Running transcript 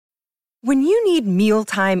When you need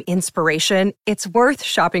mealtime inspiration, it's worth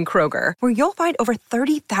shopping Kroger, where you'll find over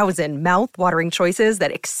 30,000 mouth-watering choices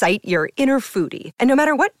that excite your inner foodie. And no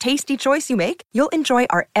matter what tasty choice you make, you'll enjoy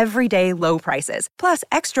our everyday low prices, plus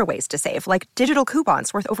extra ways to save, like digital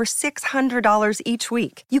coupons worth over $600 each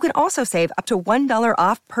week. You can also save up to $1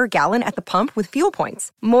 off per gallon at the pump with fuel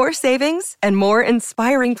points. More savings and more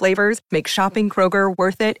inspiring flavors make shopping Kroger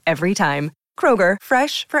worth it every time. Kroger,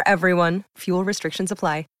 fresh for everyone. Fuel restrictions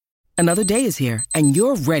apply. Another day is here, and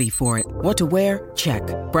you're ready for it. What to wear? Check.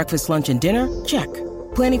 Breakfast, lunch, and dinner? Check.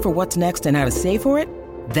 Planning for what's next and how to save for it?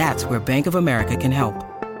 That's where Bank of America can help.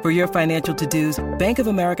 For your financial to-dos, Bank of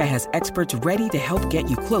America has experts ready to help get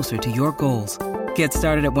you closer to your goals. Get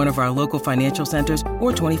started at one of our local financial centers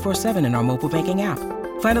or 24/7 in our mobile banking app.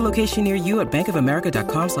 Find a location near you at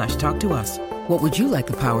bankofamerica.com/talktous. What would you like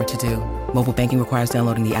the power to do? Mobile banking requires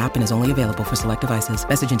downloading the app and is only available for select devices.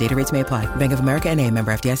 Message and data rates may apply. Bank of America N.A.,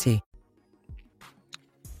 member FDIC.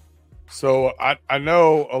 So I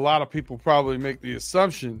know a lot of people probably make the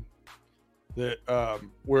assumption that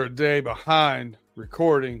we're a day behind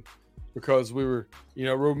recording because we were,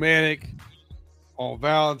 romantic on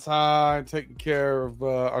Valentine, taking care of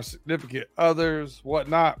our significant others,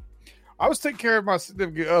 whatnot. I was taking care of my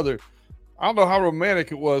significant other. I don't know how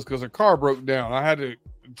romantic it was because her car broke down. I had to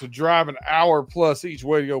drive an hour plus each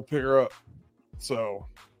way to go pick her up. So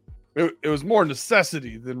it was more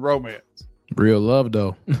necessity than romance. Real love,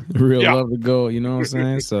 though. Real love to go. You know what I'm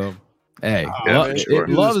saying? So, hey,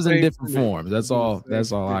 love is in different forms. That's all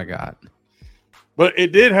I got. But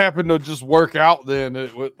it did happen to just work out then.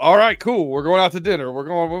 It was, all right, cool. We're going out to dinner.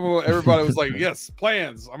 Everybody was like, yes,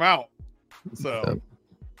 plans. I'm out. So,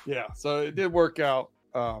 yeah. So it did work out.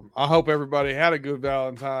 I hope everybody had a good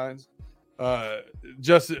Valentine's.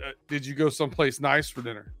 Justin, did you go someplace nice for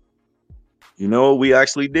dinner? We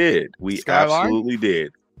actually did. We Skyline? Absolutely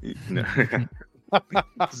did. That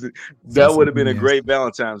would have been a great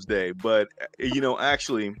Valentine's Day. But,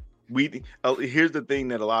 actually, here's the thing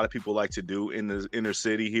that a lot of people like to do in the inner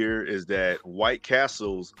city here is that White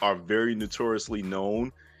Castles are very notoriously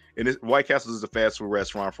known. And White Castles is a fast food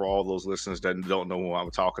restaurant for all those listeners that don't know what I'm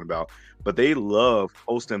talking about. But they love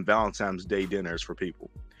hosting Valentine's Day dinners for people.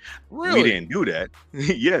 Really? We didn't do that.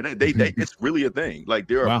 Yeah, they it's really a thing. Like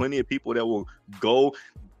there are plenty of people that will go,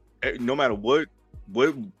 no matter what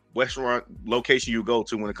restaurant location you go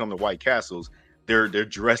to when it comes to White Castles, they're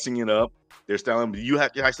dressing it up. They're styling. You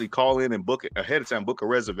have to actually call in and book it ahead of time, book a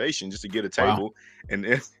reservation just to get a table.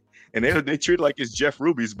 Wow. And they treat it like it's Jeff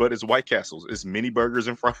Ruby's, but it's White Castles. It's mini burgers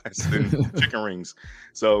and fries and chicken rings.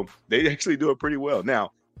 So they actually do it pretty well.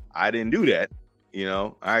 Now, I didn't do that.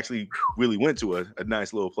 I actually really went to a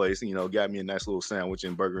nice little place, got me a nice little sandwich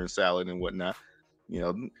and burger and salad and whatnot,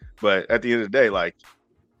 but at the end of the day, like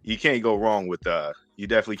you can't go wrong with you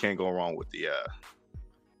definitely can't go wrong with the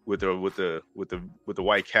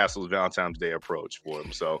White Castle's Valentine's Day approach for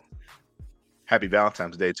them. So happy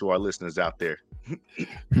Valentine's Day to our listeners out there.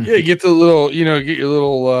 Yeah, get the little, get your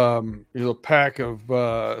little pack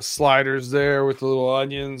of sliders there with the little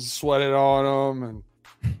onions, sweat it on them. And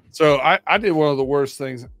so I did one of the worst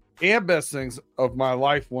things and best things of my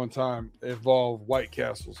life one time involved White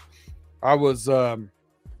Castles. I was a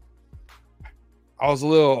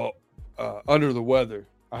little under the weather.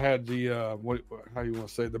 I had the how you want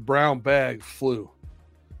to say, the brown bag flu.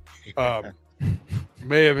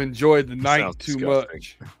 May have enjoyed the night too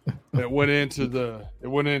much. It went into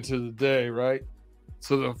the day, right?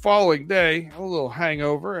 So the following day, a little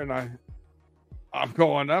hangover, and I'm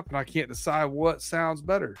going up, and I can't decide what sounds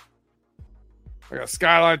better. I got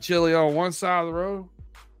Skyline chili on one side of the road,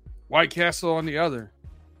 White Castle on the other.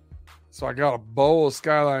 So I got a bowl of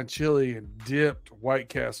Skyline chili and dipped White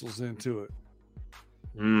Castles into it.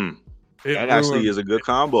 That actually is a good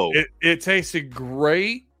combo. It tasted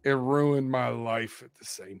great. It ruined my life at the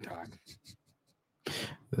same time.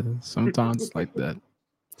 Sometimes it's like that.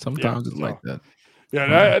 Sometimes it's like that.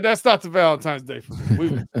 Yeah, that's not the Valentine's Day for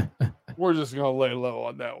me. We're just going to lay low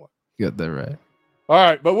on that one. Got that right. All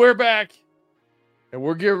right, but we're back, and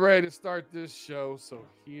we're getting ready to start this show, so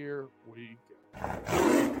here we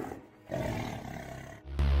go.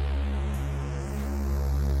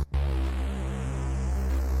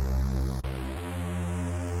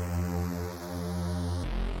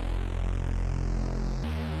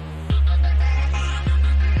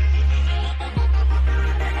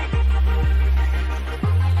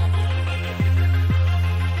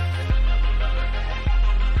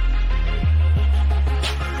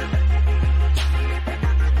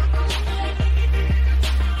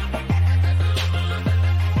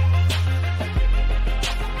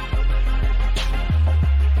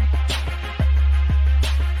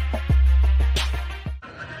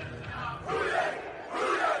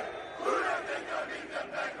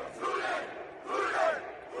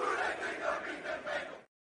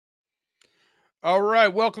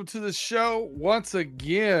 right, welcome to the show. Once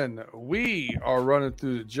again, we are running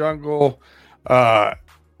through the jungle.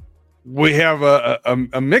 We have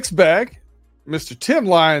a mixed bag. Mr. Tim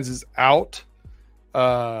Lyons is out.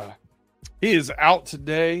 He is out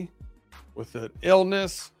today with an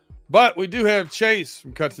illness, but we do have Chase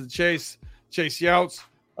from Cut to the Chase, Chase Youts,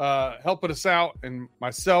 helping us out, and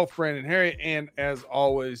myself, Brandon Harry, and as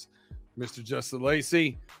always, Mr. Justin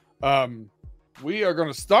Lacey. We are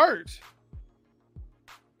going to start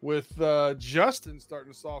with Justin starting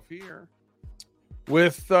us off here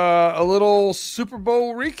with a little Super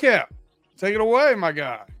Bowl recap. Take it away, my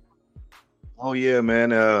guy. Oh, yeah, man.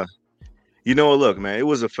 Look, man, it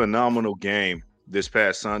was a phenomenal game this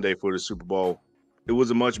past Sunday for the Super Bowl. It was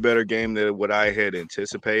a much better game than what I had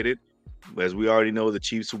anticipated. As we already know, the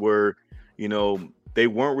Chiefs were, they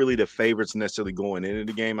weren't really the favorites necessarily going into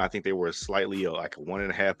the game. I think they were slightly like a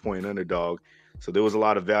 1.5 point underdog. So there was a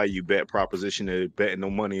lot of value bet proposition to betting no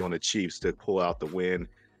money on the Chiefs to pull out the win,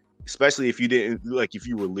 especially if you didn't if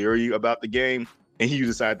you were leery about the game and you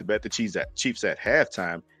decided to bet the Chiefs at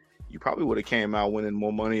halftime, you probably would have came out winning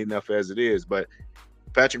more money enough as it is. But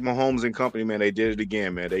Patrick Mahomes and company, man, they did it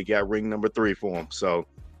again, man. They got ring number 3 for them. So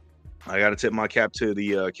I got to tip my cap to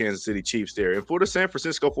the Kansas City Chiefs there. And for the San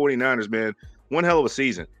Francisco 49ers, man, one hell of a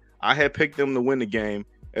season. I had picked them to win the game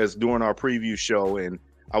as during our preview show, and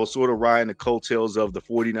I was sort of riding the coattails of the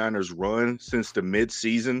 49ers run since the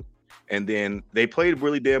midseason. And then they played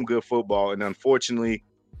really damn good football. And unfortunately,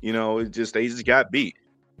 they just got beat.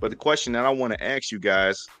 But the question that I want to ask you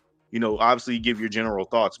guys, obviously give your general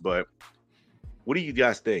thoughts, but what do you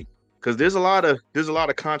guys think? Because there's a lot of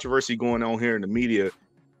controversy going on here in the media,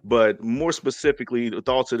 but more specifically, the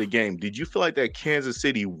thoughts of the game. Did you feel like that Kansas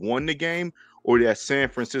City won the game or that San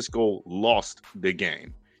Francisco lost the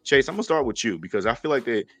game? Chase, I'm gonna start with you because I feel like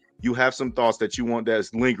that you have some thoughts that you want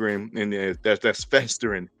that's lingering and that's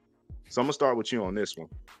festering. So I'm gonna start with you on this one.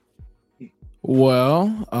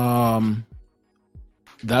 Well,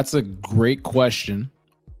 that's a great question.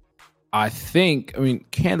 I mean,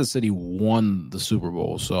 Kansas City won the Super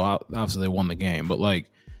Bowl, so obviously they won the game. But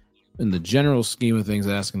in the general scheme of things,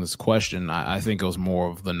 asking this question, I think it was more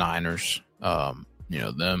of the Niners. Them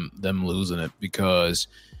losing it because,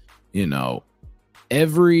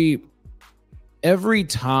 every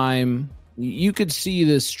time you could see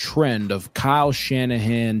this trend of Kyle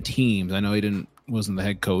Shanahan teams. I know he wasn't the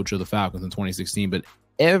head coach of the Falcons in 2016, but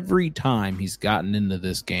every time he's gotten into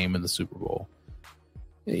this game in the Super Bowl,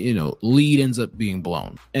 lead ends up being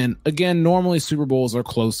blown. And again, normally Super Bowls are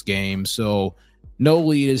close games, so no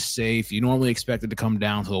lead is safe. You normally expect it to come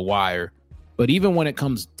down to the wire. But even when it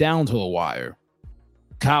comes down to the wire,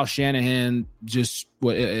 Kyle Shanahan just,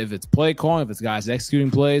 if it's play calling, if it's guys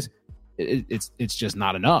executing plays, it's just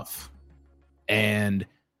not enough. And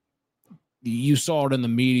you saw it in the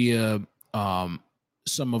media.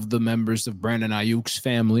 Some of the members of Brandon Ayuk's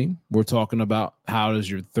family were talking about how does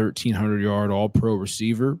your 1,300-yard all-pro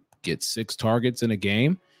receiver get 6 targets in a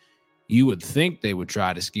game? You would think they would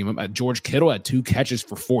try to scheme him. George Kittle had 2 catches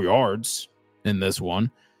for 4 yards in this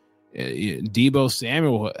one. Deebo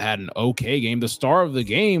Samuel had an okay game. The star of the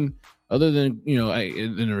game, other than,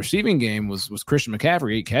 in the receiving game, was Christian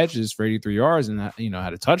McCaffrey, 8 catches for 83 yards and,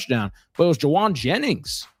 had a touchdown. But it was Jawan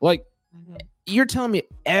Jennings. You're telling me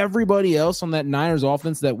everybody else on that Niners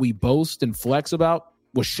offense that we boast and flex about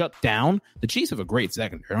was shut down? The Chiefs have a great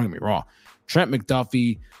secondary, don't get me wrong. Trent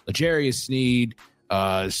McDuffie, L'Jarius Sneed,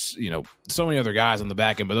 so many other guys on the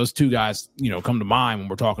back end. But those 2 guys, come to mind when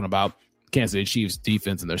we're talking about Kansas City Chiefs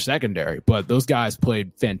defense and their secondary. But those guys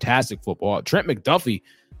played fantastic football. Trent McDuffie,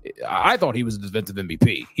 I thought he was a defensive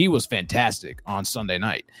MVP. He was fantastic on Sunday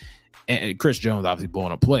night. And Chris Jones obviously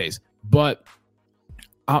blowing up plays. But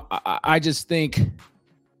I just think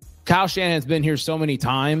Kyle Shanahan's been here so many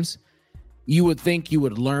times. You would think you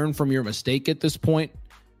would learn from your mistake at this point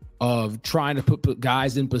of trying to put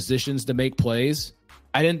guys in positions to make plays.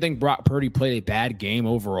 I didn't think Brock Purdy played a bad game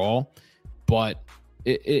overall, but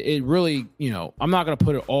it really, I'm not going to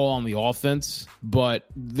put it all on the offense, but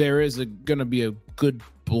there is going to be a good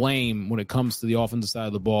blame when it comes to the offensive side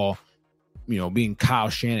of the ball, being Kyle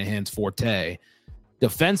Shanahan's forte.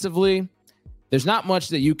 Defensively, there's not much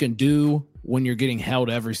that you can do when you're getting held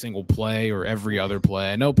every single play or every other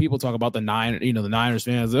play. I know people talk about the Niners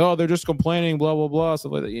fans. Oh, they're just complaining, blah, blah, blah.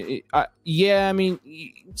 Stuff like that.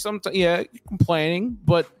 Sometimes, you're complaining,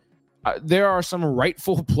 but there are some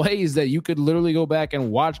rightful plays that you could literally go back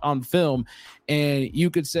and watch on film, and you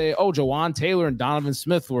could say, oh, Jawan Taylor and Donovan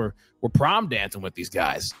Smith were prom dancing with these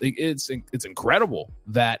guys. It's incredible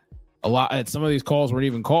that some of these calls weren't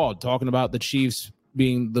even called, talking about the Chiefs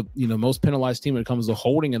being the most penalized team when it comes to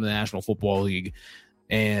holding in the National Football League.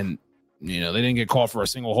 And, they didn't get called for a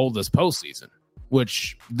single hold this postseason,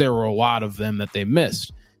 which there were a lot of them that they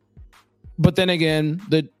missed. But then again,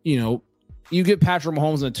 you get Patrick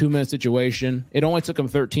Mahomes in a 2-minute situation. It only took him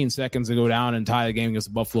 13 seconds to go down and tie the game against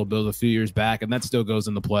the Buffalo Bills a few years back, and that still goes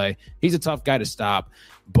into play. He's a tough guy to stop,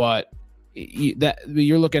 but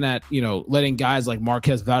you're looking at, letting guys like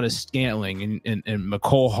Marquez Valdes-Scantling and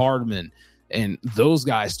McCole Hardman and those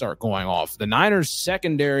guys start going off. The Niners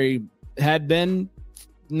secondary had been,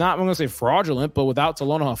 not I'm going to say fraudulent, but without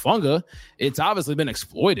Talanoa Hufanga, it's obviously been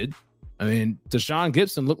exploited. I mean, Deshaun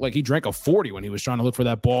Gibson looked like he drank a 40 when he was trying to look for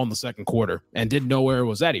that ball in the second quarter and didn't know where it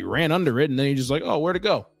was at. He ran under it, and then he just like, oh, where'd it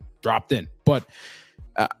go? Dropped in. But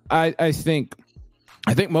I think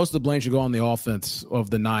most of the blame should go on the offense of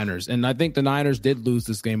the Niners. And I think the Niners did lose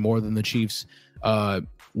this game more than the Chiefs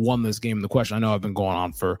won this game. The question I know I've been going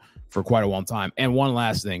on for quite a long time. And one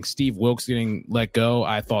last thing, Steve Wilks getting let go.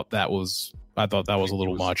 I thought that was a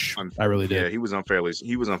little much. I really did. Yeah, he was unfairly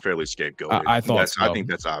scapegoated. I thought so. I think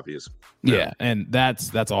that's obvious. Yeah, and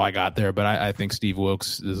that's all I got there. But I think Steve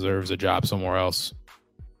Wilks deserves a job somewhere else.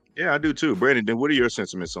 Yeah, I do too. Brandon, then what are your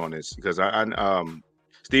sentiments on this? Because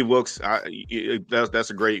Steve Wilks, that's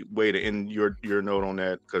a great way to end your note on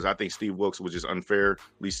that, because I think Steve Wilks was just unfairly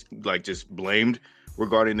just blamed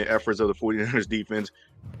regarding the efforts of the 49ers defense.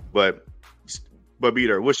 But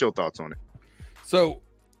Peter, what's your thoughts on it? So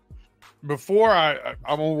before I'm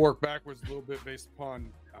going to work backwards a little bit based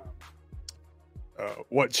upon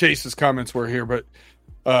what Chase's comments were here. But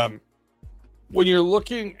when you're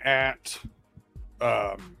looking at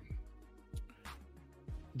the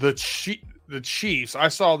Chiefs, I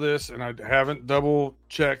saw this, and I haven't double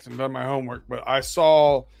checked and done my homework, but I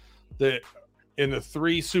saw that in the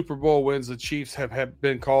 3 Super Bowl wins, the Chiefs have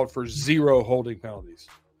been called for 0 holding penalties.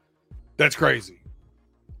 That's crazy.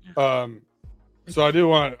 So I do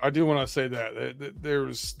want to say that there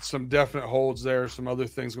was some definite holds there, some other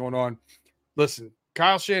things going on. Listen,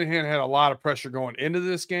 Kyle Shanahan had a lot of pressure going into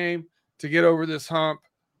this game to get over this hump,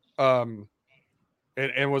 and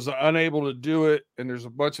was unable to do it. And there's a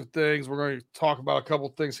bunch of things we're going to talk about. A couple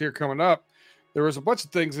of things here coming up. There was a bunch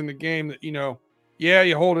of things in the game that you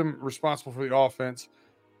hold him responsible for the offense.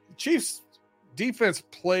 The Chiefs defense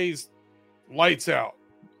plays lights out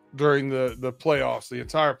during the playoffs, the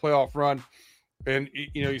entire playoff run. And,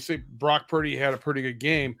 you see Brock Purdy had a pretty good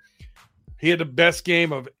game. He had the best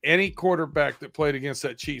game of any quarterback that played against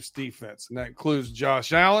that Chiefs defense. And that includes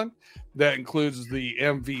Josh Allen. That includes the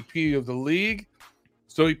MVP of the league.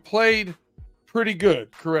 So he played pretty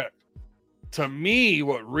good, correct. To me,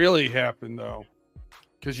 what really happened, though,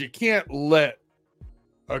 because you can't let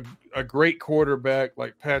a great quarterback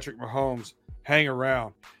like Patrick Mahomes hang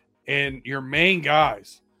around. And your main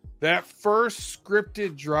guys, that first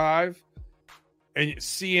scripted drive, and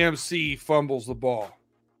CMC fumbles the ball.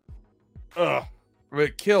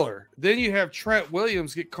 Killer. Then you have Trent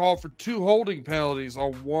Williams get called for 2 holding penalties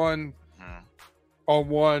on one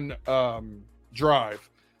drive.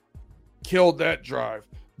 Killed that drive.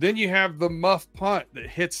 Then you have the muff punt that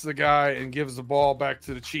hits the guy and gives the ball back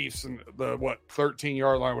to the Chiefs and the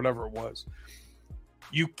 13-yard line, whatever it was.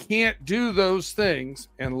 You can't do those things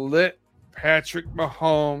and let Patrick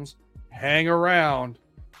Mahomes hang around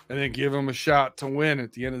and then give him a shot to win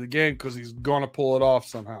at the end of the game, because he's going to pull it off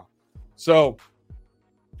somehow. So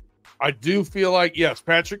I do feel like, yes,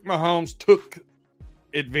 Patrick Mahomes took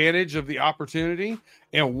advantage of the opportunity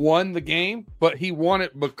and won the game, but he won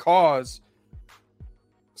it because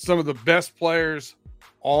some of the best players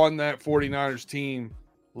on that 49ers team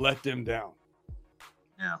let them down.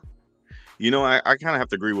 Yeah. I kind of have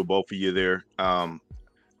to agree with both of you there.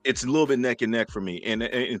 It's a little bit neck and neck for me.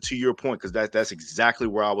 And to your point, because that's exactly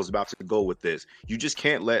where I was about to go with this. You just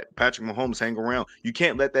can't let Patrick Mahomes hang around. You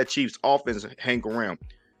can't let that Chiefs offense hang around.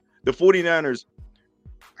 The 49ers,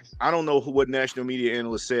 I don't know what national media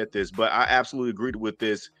analyst said this, but I absolutely agreed with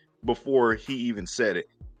this before he even said it.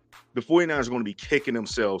 The 49ers are going to be kicking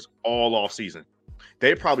themselves all off season.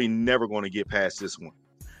 They're probably never going to get past this one,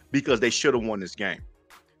 because they should have won this game.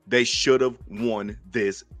 They should have won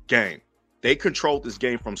this game. They controlled this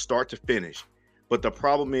game from start to finish. But the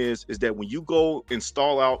problem is that when you go and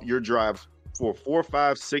stall out your drives for 4,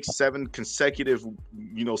 5, 6, 7 consecutive,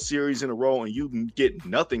 series in a row, and you get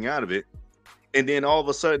nothing out of it, and then all of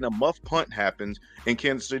a sudden a muff punt happens and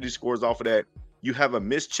Kansas City scores off of that, you have a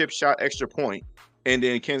missed chip shot extra point, and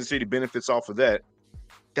then Kansas City benefits off of that.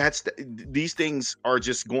 These things are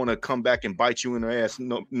just going to come back and bite you in the ass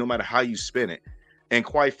no matter how you spin it. And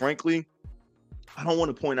quite frankly, I don't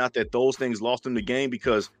want to point out that those things lost them the game,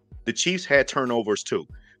 because the Chiefs had turnovers too.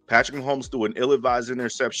 Patrick Mahomes threw an ill-advised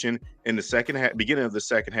interception in the beginning of the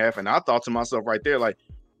second half, and I thought to myself right there, like,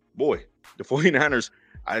 boy, the 49ers,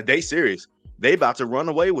 they serious. They about to run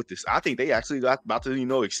away with this. I think they actually about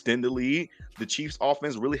to, extend the lead. The Chiefs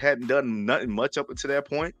offense really hadn't done nothing much up until that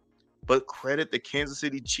point. But credit the Kansas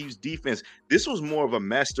City Chiefs defense. This was more of a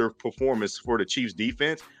master performance for the Chiefs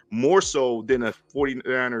defense, more so than the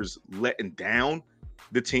 49ers letting down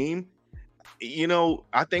the team.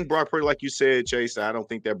 I think Brock Purdy, like you said, Chase, I don't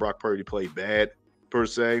think that Brock Purdy played bad per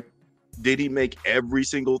se. Did he make every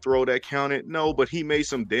single throw that counted? No, but he made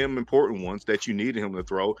some damn important ones that you needed him to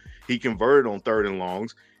throw. He converted on 3rd and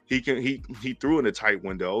longs. He threw in the tight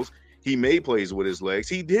windows. He made plays with his legs.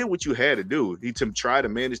 He did what you had to do. To try to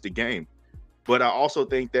manage the game. But I also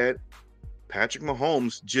think that Patrick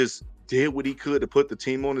Mahomes just did what he could to put the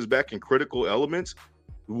team on his back in critical elements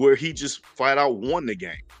where he just flat out won the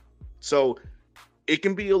game. So it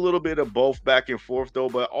can be a little bit of both back and forth, though.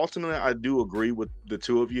 But ultimately, I do agree with the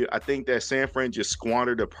two of you. I think that San Fran just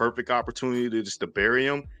squandered a perfect opportunity to bury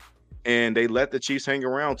him. And they let the Chiefs hang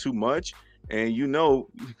around too much. And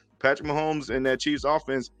Patrick Mahomes and that Chiefs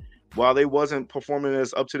offense, while they wasn't performing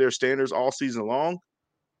as up to their standards all season long,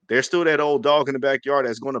 they're still that old dog in the backyard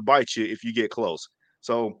that's going to bite you if you get close.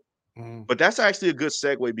 So, but that's actually a good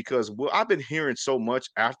segue because what I've been hearing so much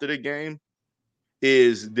after the game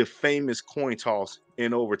is the famous coin toss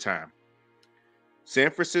in overtime.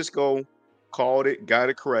 San Francisco called it, got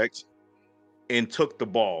it correct, and took the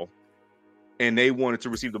ball, and they wanted to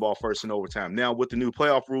receive the ball first in overtime. Now, with the new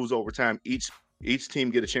playoff rules overtime, each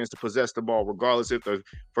team get a chance to possess the ball, regardless if the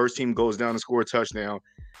first team goes down and score a touchdown.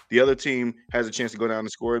 The other team has a chance to go down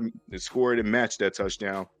and score it and match that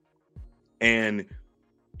touchdown. And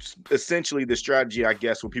essentially the strategy, I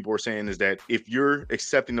guess, what people are saying is that if you're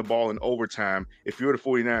accepting the ball in overtime, if you're the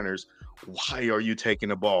 49ers, why are you taking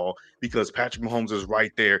the ball? Because Patrick Mahomes is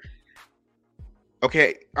right there.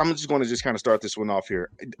 Okay, I'm just going to kind of start this one off here.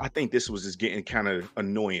 I think this was just getting kind of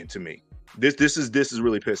annoying to me. This is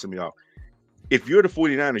really pissing me off. If you're the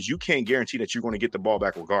 49ers, you can't guarantee that you're going to get the ball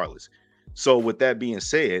back regardless. So with that being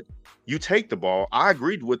said, you take the ball. I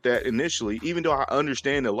agreed with that initially, even though I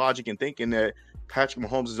understand the logic in thinking that Patrick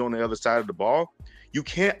Mahomes is on the other side of the ball. You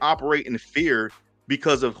can't operate in fear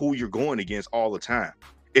because of who you're going against all the time.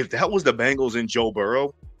 If that was the Bengals and Joe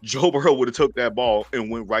Burrow would have took that ball and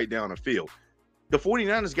went right down the field. The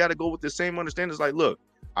 49ers got to go with the same understanding. It's like, look,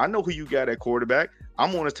 I know who you got at quarterback.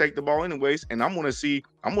 I'm going to take the ball anyways, and I'm going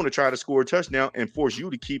to try to score a touchdown and force you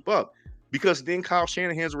to keep up. Because then Kyle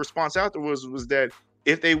Shanahan's response afterwards was that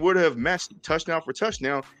if they would have matched touchdown for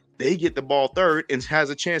touchdown, they get the ball third and has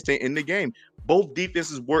a chance to end the game. Both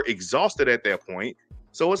defenses were exhausted at that point.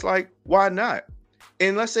 So it's like, why not?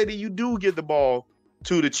 And let's say that you do get the ball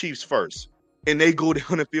to the Chiefs first and they go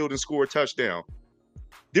down the field and score a touchdown.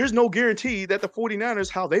 There's no guarantee that the 49ers,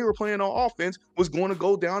 how they were playing on offense, was going to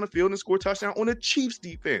go down the field and score a touchdown on the Chiefs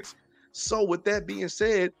defense. So with that being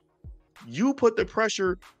said, you put the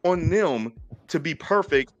pressure on them to be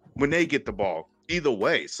perfect when they get the ball either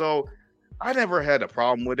way. So I never had a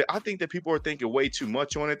problem with it. I think that people are thinking way too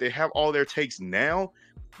much on it. They have all their takes now,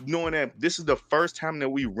 knowing that this is the first time that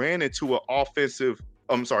we ran into an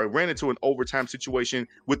overtime situation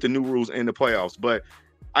with the new rules in the playoffs. But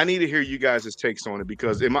I need to hear you guys' takes on it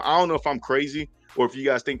because I don't know if I'm crazy or if you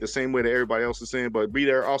guys think the same way that everybody else is saying, but be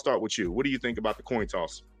there. I'll start with you. What do you think about the coin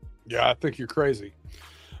toss? Yeah, I think you're crazy.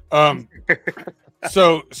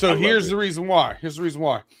 So here's the reason why.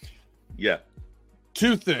 Yeah.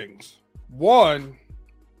 Two things. One,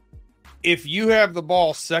 if you have the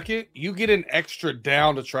ball second, you get an extra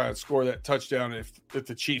down to try and score that touchdown if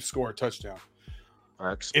the Chiefs score a touchdown.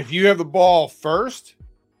 If you have the ball first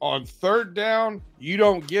on third down, you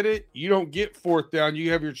don't get it. You don't get fourth down.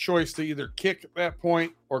 You have your choice to either kick at that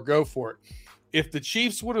point or go for it. If the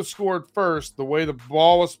Chiefs would have scored first, the way the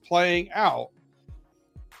ball was playing out,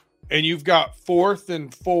 and you've got 4th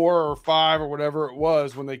and 4 or 5 or whatever it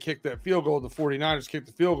was when they kicked that field goal, the 49ers kicked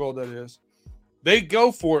the field goal, that is, they go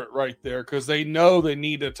for it right there because they know they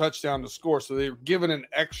need a touchdown to score. So they're given an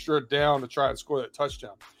extra down to try and score that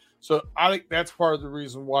touchdown. So I think that's part of the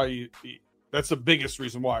reason why that's the biggest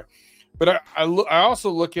reason why. But I also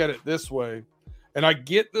look at it this way, and I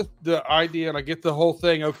get the idea and I get the whole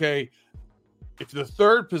thing. Okay, if the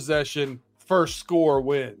third possession, first score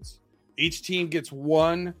wins. Each team gets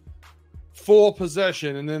one full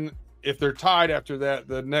possession, and then if they're tied after that,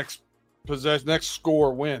 the next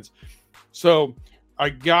score wins. So I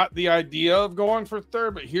got the idea of going for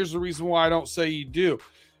third, but here's the reason why I don't say you do.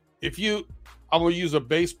 I'm going to use a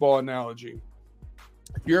baseball analogy.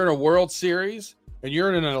 If you're in a World Series and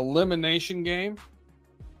you're in an elimination game,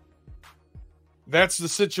 that's the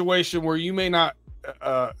situation where you may not,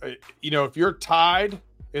 if you're tied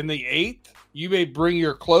in the 8th, you may bring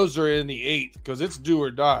your closer in the 8th because it's do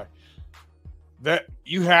or die. That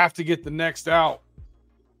you have to get the next out,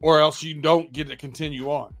 or else you don't get to continue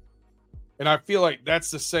on. And I feel like that's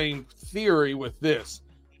the same theory with this.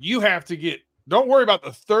 You have to don't worry about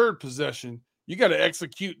the third possession. You got to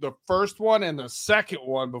execute the first one and the second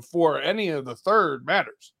one before any of the third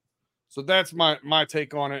matters. So that's my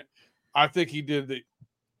take on it. I think he did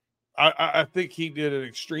I think he did an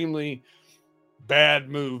extremely bad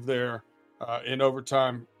move there in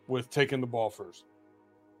overtime with taking the ball first.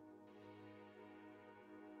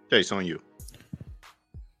 Jason, on you.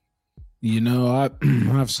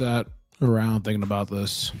 I've sat around thinking about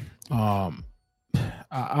this.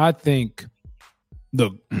 I think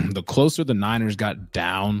the closer the Niners got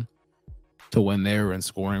down to when they were in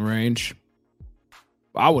scoring range,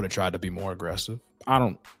 I would have tried to be more aggressive.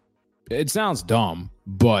 It sounds dumb,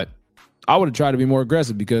 but I would have tried to be more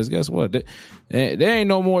aggressive because guess what? There ain't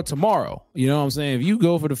no more tomorrow. You know what I'm saying? If you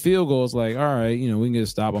go for the field goal, it's like, all right, we can get a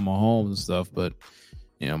stop on Mahomes and stuff, but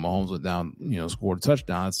Mahomes went down, scored a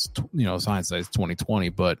touchdown. It's, hindsight's 2020,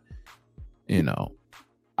 but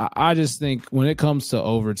I just think when it comes to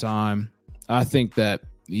overtime, I think that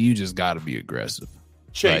you just got to be aggressive.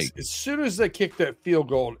 Chase, as soon as they kicked that field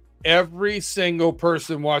goal, every single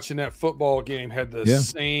person watching that football game had the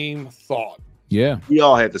same thought. Yeah, we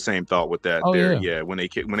all had the same thought with that. Yeah, when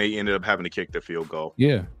they ended up having to kick the field goal.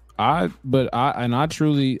 Yeah, I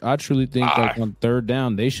truly think like on third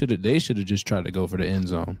down they should have just tried to go for the end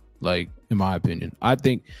zone. Like in my opinion, I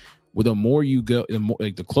think with the more you go,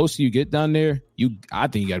 the closer you get down there, I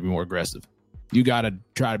think you got to be more aggressive. You got to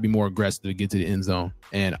try to be more aggressive to get to the end zone.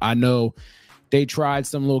 And I know they tried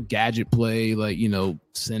some little gadget play, like,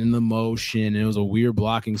 sending the motion. And it was a weird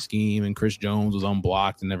blocking scheme, and Chris Jones was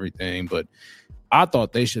unblocked and everything. But I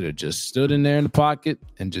thought they should have just stood in there in the pocket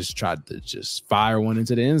and just tried to just fire one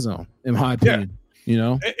into the end zone, in my opinion.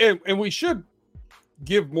 And we should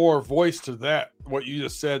give more voice to that, what you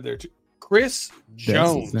just said there, too. Chris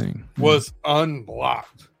Jones was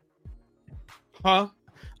unblocked. Huh?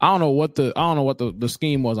 I don't know what the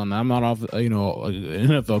scheme was on that. I'm not off, an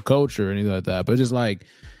NFL coach or anything like that, but just like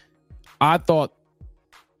I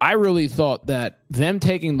really thought that them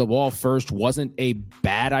taking the ball first wasn't a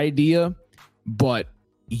bad idea, but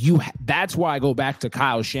that's why I go back to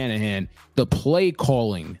Kyle Shanahan, the play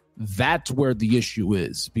calling. That's where the issue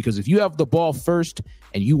is, because if you have the ball first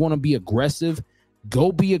and you want to be aggressive,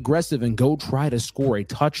 go be aggressive and go try to score a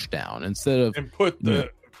touchdown instead of put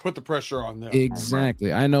the pressure on them.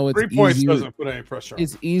 Exactly. I know it's 3 points doesn't put any pressure on.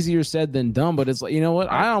 It's easier said than done, but it's like, you know what?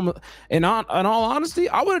 In all honesty,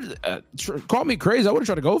 I would call me crazy. I would have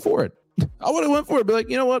tried to go for it. I would have went for it. Be like,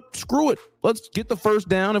 you know what? Screw it. Let's get the first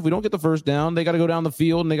down. If we don't get the first down, they got to go down the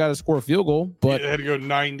field and they got to score a field goal. But they had to go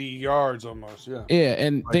 90 yards almost. Yeah. Yeah.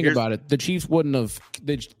 And think about it. The Chiefs wouldn't have,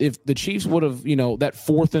 if the Chiefs would have, that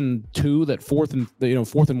 4th and 2, that 4th and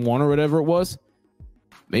 4th and 1 or whatever it was,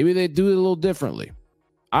 maybe they'd do it a little differently.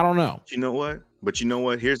 I don't know. You know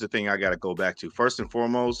what? Here's the thing I got to go back to. First and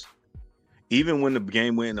foremost, even when the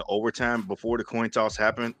game went into overtime before the coin toss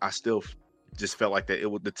happened, I still just felt like that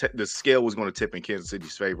it was the scale was going to tip in Kansas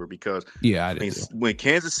City's favor, because when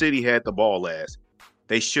Kansas City had the ball last,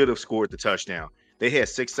 they should have scored the touchdown. They had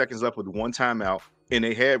 6 seconds left with one timeout, and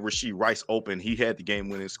they had Rashee Rice open. He had the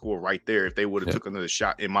game-winning score right there if they would have took another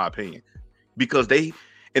shot, in my opinion, because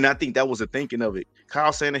and I think that was the thinking of it.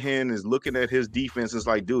 Kyle Shanahan is looking at his defense. It's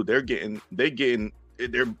like, dude, they're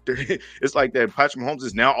it's like that Patrick Mahomes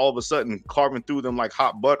is now all of a sudden carving through them like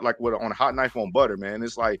hot butter, like on a hot knife on butter, man.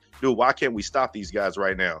 It's like, dude, why can't we stop these guys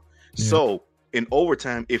right now? Yeah. So in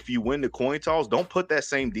overtime, if you win the coin toss, don't put that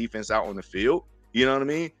same defense out on the field. You know what I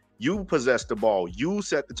mean? You possess the ball. You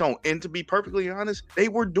set the tone. And to be perfectly honest, they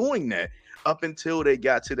were doing that up until they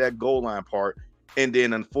got to that goal line part. And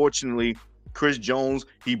then unfortunately, Chris Jones,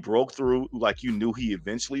 he broke through like you knew he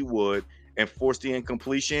eventually would and forced the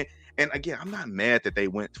incompletion. And again, I'm not mad that they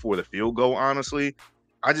went for the field goal, honestly.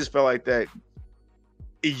 I just felt like that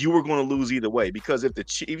you were going to lose either way, because if the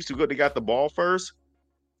Chiefs got the ball first,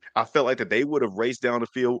 I felt like that they would have raced down the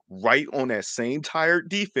field right on that same tired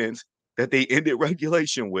defense that they ended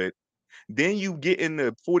regulation with. Then you get in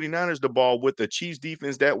the 49ers the ball with the Chiefs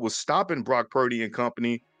defense that was stopping Brock Purdy and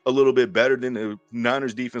company a little bit better than the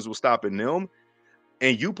Niners defense was stopping them.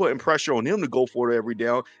 And you putting pressure on them to go for it every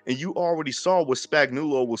down. And you already saw what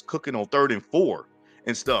Spagnuolo was cooking on 3rd and 4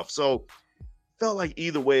 and stuff. So felt like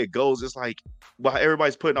either way it goes, it's like, while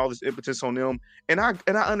everybody's putting all this impetus on them, and I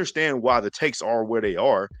understand why the takes are where they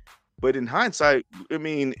are. But in hindsight, I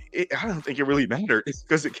mean, I don't think it really mattered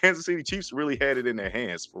because the Kansas City Chiefs really had it in their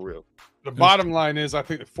hands for real. The bottom line is I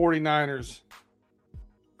think the 49ers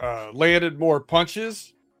landed more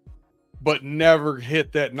punches, but never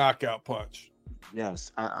hit that knockout punch.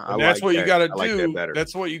 Yes. That's what you got to do.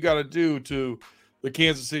 That's what you got to do to the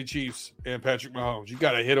Kansas City Chiefs and Patrick Mahomes. You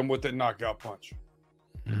got to hit them with that knockout punch.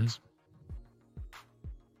 Mm-hmm.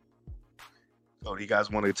 So, do you guys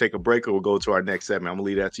want to take a break, or we'll go to our next segment? I'm gonna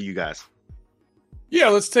leave that to you guys. Yeah,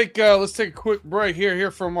 let's take a quick break here. Hear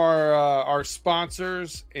from our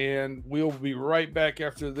sponsors, and we'll be right back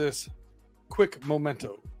after this quick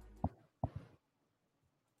memento.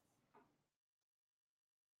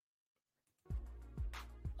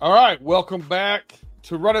 All right, welcome back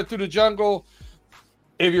to Running Through the Jungle.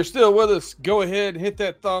 If you're still with us, go ahead and hit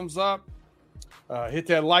that thumbs up. Hit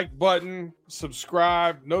that like button,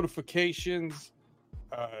 subscribe, notifications.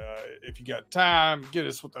 If you got time, get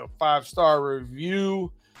us with a 5-star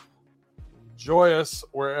review. Enjoy us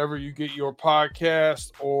wherever you get your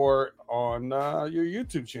podcast or on your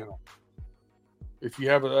YouTube channel. If you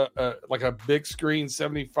have a big screen,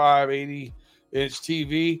 75, 80-inch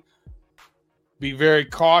TV, be very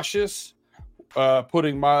cautious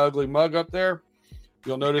putting My Ugly Mug up there.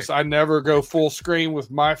 You'll notice I never go full screen with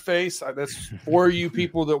my face. That's for you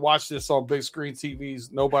people that watch this on big screen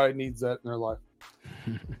TVs. Nobody needs that in their life.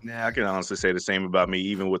 Yeah, I can honestly say the same about me,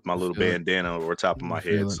 even with my little bandana over top of my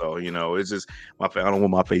head. So, it's just I don't want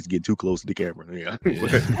my face to get too close to the camera. Yeah.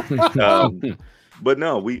 But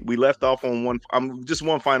no, we left off on one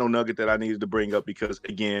final nugget that I needed to bring up because,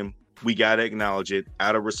 again, we got to acknowledge it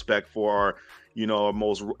out of respect for our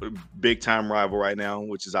most big-time rival right now,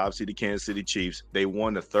 which is obviously the Kansas City Chiefs. They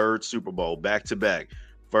won the third Super Bowl back-to-back.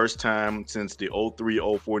 First time since the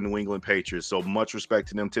 03-04 New England Patriots. So much respect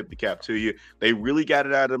to them. Tip the cap to you. They really got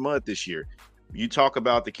it out of the mud this year. You talk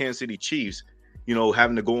about the Kansas City Chiefs,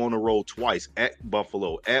 having to go on the road twice at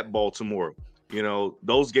Buffalo, at Baltimore.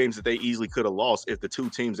 Those games that they easily could have lost if the two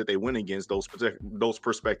teams that they went against those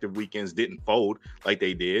prospective weekends didn't fold like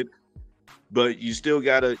they did. But you still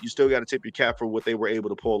gotta tip your cap for what they were able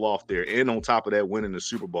to pull off there, and on top of that, winning the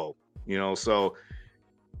Super Bowl. So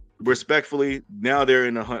respectfully, now they're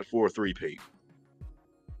in the hunt for a three-peat.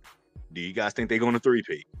 Do you guys think they're going to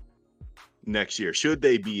three-peat next year? Should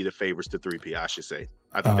they be the favorites to three-peat? I should say.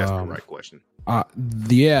 I think that's the right question.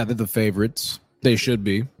 Yeah, they're the favorites. They should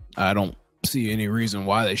be. I don't see any reason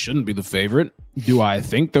why they shouldn't be the favorite. Do I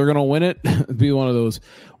think they're going to win it? Be one of those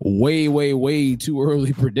way, way, way too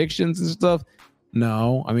early predictions and stuff?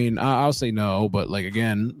 No. I mean, I'll say no, but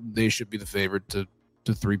again, they should be the favorite to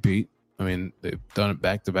three-peat. I mean, they've done it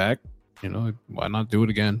back to back. Why not do it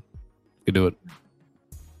again? You could do it.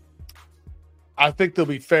 I think they'll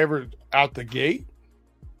be favored out the gate.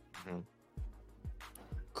 Mm-hmm.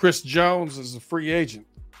 Chris Jones is a free agent.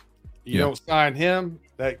 You don't sign him,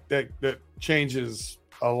 that changes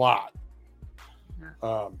a lot.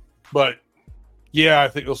 But yeah, I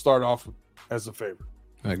think they'll start off as a favorite.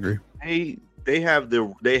 I agree. They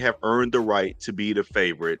have earned the right to be the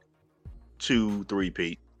favorite to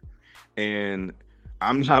three-peat. And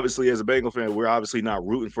I'm obviously, as a Bengal fan, we're obviously not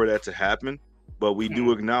rooting for that to happen, but we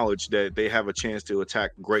do acknowledge that they have a chance to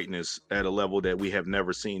attack greatness at a level that we have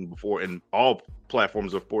never seen before in all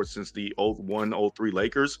platforms of sports since the 01-03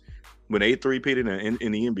 Lakers when they three-peated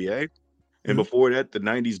in the NBA. And before that, the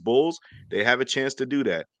 90s Bulls, they have a chance to do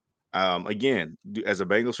that. Again, as a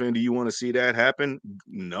Bengals fan, do you want to see that happen?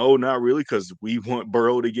 No, not really, because we want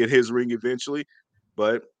Burrow to get his ring eventually.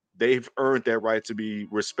 But they've earned that right to be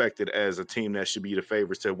respected as a team that should be the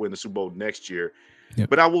favorites to win the Super Bowl next year. Yep.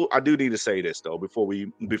 But I do need to say this though before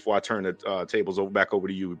I turn the tables back over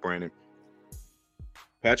to you, Brandon.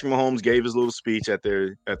 Patrick Mahomes gave his little speech at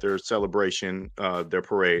their celebration, their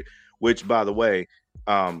parade. Which, by the way,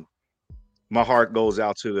 my heart goes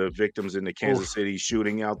out to the victims in the Kansas City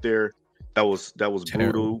shooting out there. That was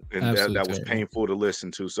brutal and that was painful to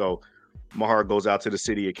listen to. So my heart goes out to the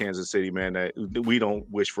city of Kansas City, man. That we don't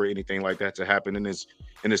wish for anything like that to happen, and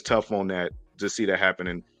it's tough on that to see that happen.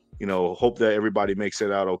 And hope that everybody makes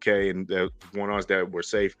it out okay, and that ones that were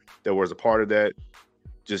safe, that was a part of that.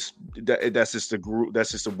 That's just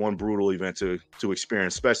a one brutal event to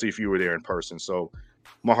experience, especially if you were there in person. So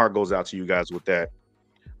my heart goes out to you guys with that.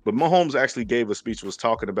 But Mahomes actually gave a speech, was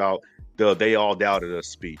talking about the "they all doubted us"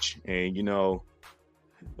 speech, and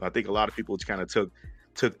I think a lot of people kind of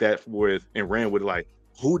took that with and ran with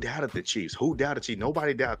who doubted the Chiefs? Who doubted the Chiefs?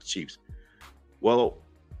 Nobody doubted the Chiefs. Well,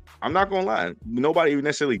 I'm not gonna lie, nobody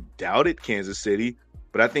necessarily doubted Kansas City,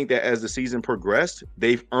 but I think that as the season progressed,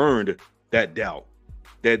 they've earned that doubt.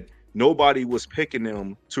 That nobody was picking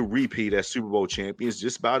them to repeat as Super Bowl champions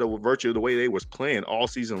just by the virtue of the way they was playing all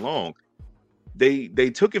season long. They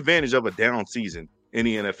took advantage of a down season in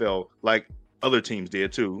the NFL, like other teams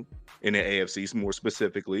did too, in the AFC more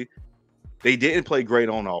specifically. They didn't play great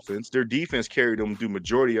on offense. Their defense carried them through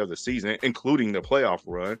majority of the season, including the playoff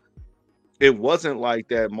run. It wasn't like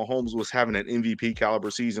that Mahomes was having an MVP caliber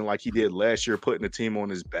season like he did last year, putting the team on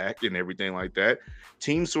his back and everything like that.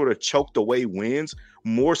 Teams sort of choked away wins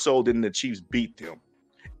more so than the Chiefs beat them.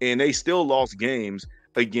 And they still lost games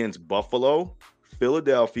against Buffalo,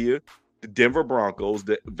 Philadelphia, the Denver Broncos,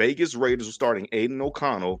 the Vegas Raiders were starting Aiden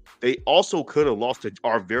O'Connell. They also could have lost to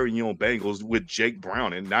our very own Bengals with Jake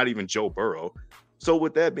Brown and not even Joe Burrow. So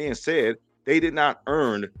with that being said, they did not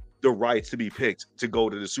earn the rights to be picked to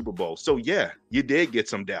go to the Super Bowl. So yeah, you did get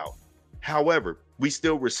some doubt. However, we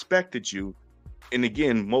still respected you. And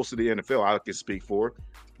again, most of the NFL I can speak for,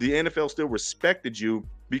 the NFL still respected you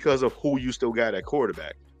because of who you still got at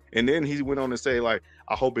quarterback. And then he went on to say, like,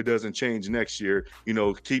 I hope it doesn't change next year. You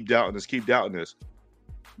know, keep doubting this, keep doubting this.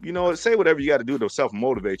 You know, say whatever you got to do to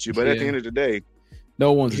self-motivate you. But at the end of the day,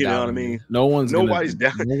 no one's you know what I mean? Nobody's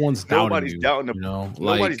doubting the, you know,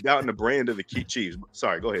 nobody's doubting the brand of the Chiefs.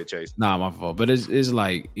 Sorry, go ahead, Chase. Nah, my fault. But it's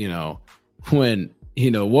like, you know, when,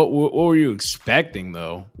 you know, what were you expecting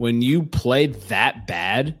though? When you played that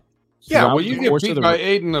bad? Yeah, when you get beat by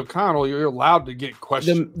Aiden O'Connell, you're allowed to get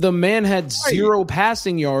questioned. The man had 0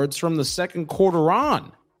 passing yards from the second quarter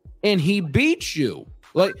on, and he beat you.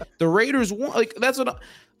 Like the Raiders won. Like that's what.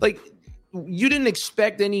 Like you didn't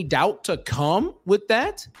expect any doubt to come with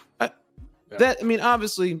that. That I mean,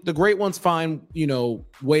 obviously the great ones find, you know,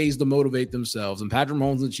 ways to motivate themselves, and Patrick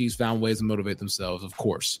Mahomes and the Chiefs found ways to motivate themselves, of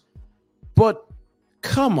course. But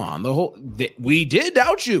come on, we did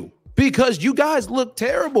doubt you because you guys look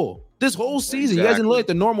terrible. This whole season, You guys didn't look like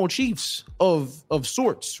the normal Chiefs of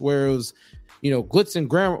sorts, where it was, you know, glitz and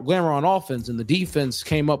glamour on offense, and the defense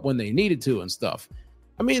came up when they needed to and stuff.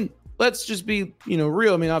 I mean, let's just be, you know,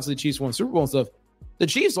 real. I mean, obviously, the Chiefs won Super Bowl and stuff. The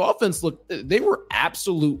Chiefs' offense they were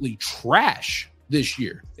absolutely trash this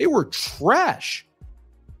year. They were trash.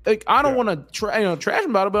 Like I don't want to trash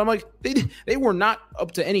about it, but I'm like they were not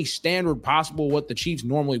up to any standard possible what the Chiefs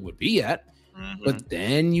normally would be at. Mm-hmm. But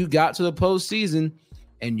then you got to the postseason.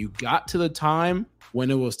 And you got to the time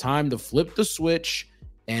when it was time to flip the switch,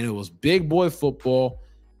 and it was big boy football.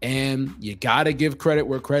 And you got to give credit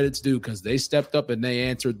where credit's due because they stepped up and they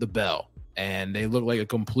answered the bell. And they look like a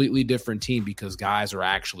completely different team because guys are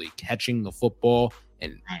actually catching the football.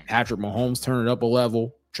 And Patrick Mahomes turned it up a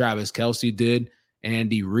level. Travis Kelce did.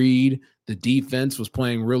 Andy Reid. The defense was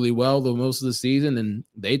playing really well the most of the season, and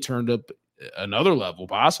they turned up another level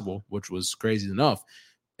possible, which was crazy enough.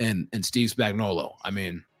 And Steve Spagnuolo, I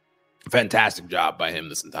mean, fantastic job by him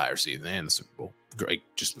this entire season and the Super Bowl. Great,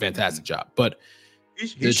 just fantastic job. But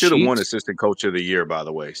he should have won Assistant Coach of the Year, by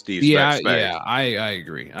the way, Steve. Yeah, I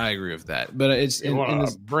agree. I agree with that. But it's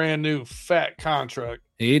a brand new fat contract.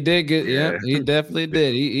 He did get, he definitely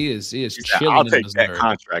did. He is chilling. I'll take that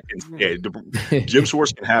contract. And, Jim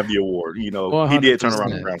Schwartz can have the award. You know, 100%. He did turn around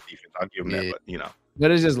the Browns defense. I'll give him that. But you know, but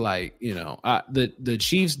it's just like, you know, the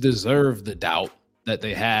Chiefs deserve the doubt that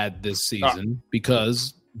they had this season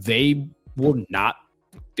because they were not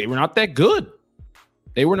that good.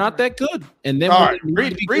 They were not that good. And then all right,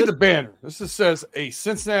 read the banner. This says a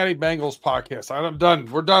Cincinnati Bengals podcast. I'm done.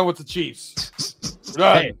 We're done with the Chiefs.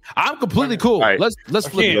 Hey, I'm completely cool. Right. Let's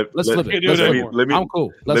flip it. Let's flip it. I'm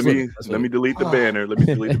cool. Let me delete the banner. Let me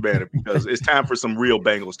delete the banner because it's time for some real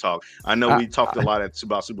Bengals talk. I know we talked a lot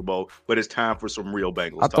about Super Bowl, but it's time for some real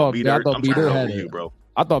Bengals talk.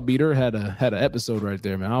 I thought Beater had an episode right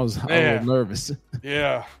there, man. I was a little nervous.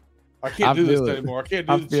 Yeah. I can't do this anymore. I can't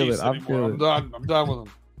do the Chiefs anymore. I'm done. I'm done with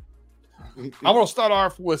them. I'm going to start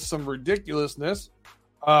off with some ridiculousness.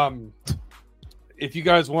 If you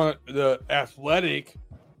guys want the Athletic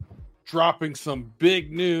dropping some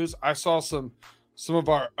big news, I saw some of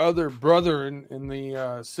our other brethren in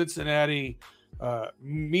the Cincinnati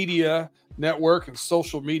media network and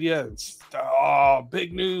social media.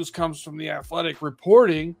 Big news comes from the Athletic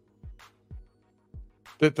reporting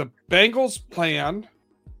that the Bengals plan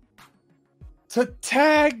to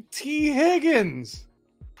tag T. Higgins.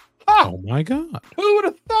 Oh my God. Who would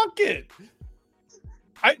have thunk it?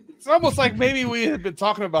 It's almost like maybe we had been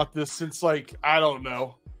talking about this since, like, I don't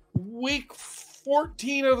know, week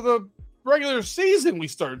 14 of the regular season we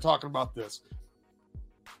started talking about this.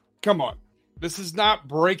 Come on. This is not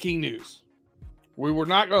breaking news. We were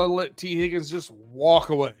not going to let T. Higgins just walk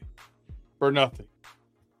away for nothing.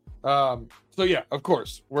 So yeah, of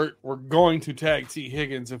course, we're going to tag T.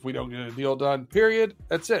 Higgins if we don't get a deal done. Period.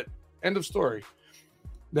 That's it. End of story.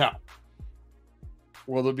 Now,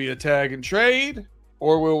 will there be a tag and trade,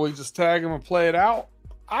 or will we just tag him and play it out?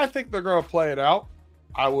 I think they're going to play it out.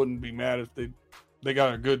 I wouldn't be mad if they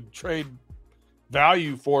got a good trade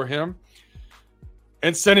value for him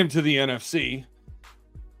and send him to the NFC.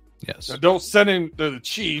 Yes. Now, don't send him to the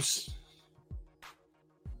Chiefs.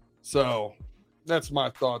 So that's my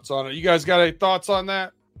thoughts on it. You guys got any thoughts on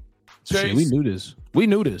that? Chase? We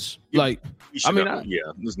knew this. Like,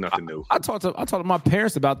 there's nothing new. I talked to my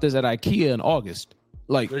parents about this at IKEA in August.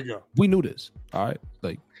 Like, there you go. We knew this. All right.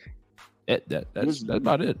 Like, that's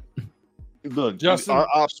about it. Look, Justin, our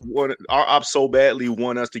ops so badly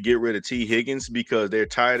want us to get rid of T. Higgins because they're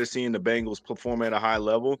tired of seeing the Bengals perform at a high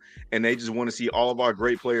level, and they just want to see all of our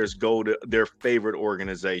great players go to their favorite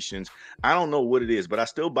organizations. I don't know what it is, but I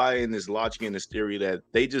still buy in this logic and this theory that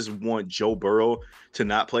they just want Joe Burrow to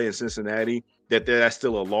not play in Cincinnati, that's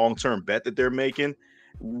still a long-term bet that they're making.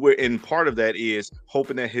 And part of that is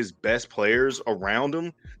hoping that his best players around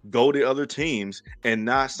him go to other teams and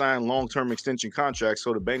not sign long-term extension contracts,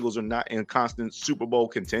 so the Bengals are not in constant Super Bowl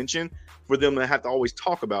contention for them to have to always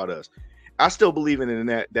talk about us. I still believe in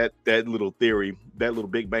that little theory, that little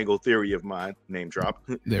big Bengal theory of mine, name drop.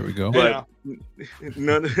 There we go. But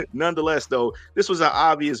nonetheless, though, this was an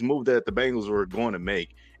obvious move that the Bengals were going to make.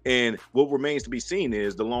 And what remains to be seen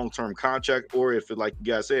is the long-term contract, or if, like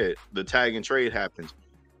you guys said, the tag and trade happens.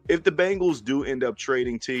 If the Bengals do end up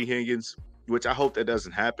trading T. Higgins, which I hope that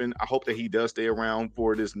doesn't happen, I hope that he does stay around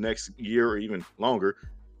for this next year or even longer.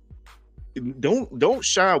 Don't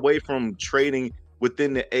shy away from trading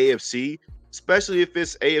within the AFC, especially if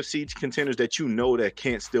it's AFC contenders that you know that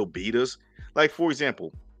can't still beat us. Like, for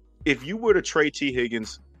example, if you were to trade T.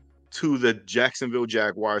 Higgins to the Jacksonville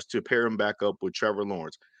Jaguars to pair him back up with Trevor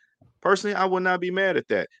Lawrence, personally, I would not be mad at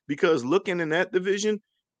that, because looking in that division,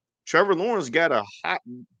 Trevor Lawrence got hot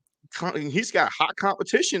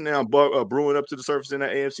competition now, brewing up to the surface in the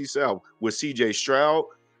AFC South with C.J. Stroud.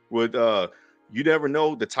 With you never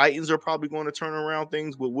know, the Titans are probably going to turn around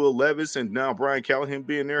things with Will Levis and now Brian Callahan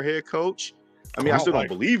being their head coach. I mean, I still don't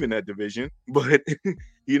believe in that division, but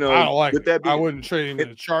you know, I don't like it. I wouldn't trade him to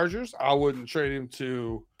the Chargers. I wouldn't trade him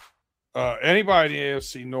to anybody in the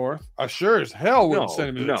AFC North. I sure as hell wouldn't send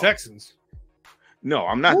him to the Texans. No,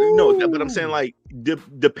 I'm not. Ooh. No, but I'm saying, like,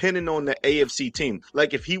 depending on the AFC team,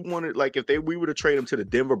 like if he wanted, like if we were to trade him to the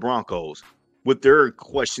Denver Broncos with their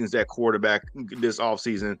questions at quarterback this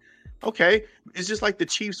offseason, okay, it's just like the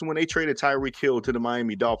Chiefs when they traded Tyreek Hill to the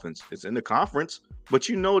Miami Dolphins. It's in the conference, but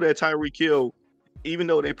you know that Tyreek Hill, even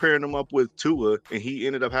though they paired him up with Tua and he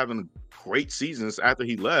ended up having great seasons after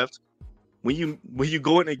he left, when you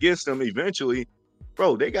go in against them eventually.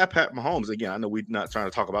 Bro, they got Pat Mahomes again. I know we're not trying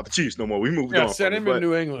to talk about the Chiefs no more. We moved on. Send him in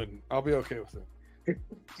New England. I'll be okay with it.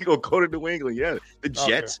 You gonna go to New England? Yeah, the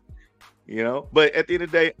Jets. Okay. You know, but at the end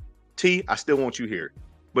of the day, T, I still want you here.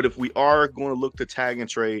 But if we are going to look to tag and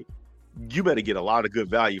trade, you better get a lot of good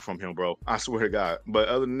value from him, bro. I swear to God. But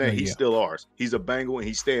other than that, he's still ours. He's a Bengal and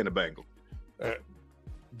he's staying a Bengal.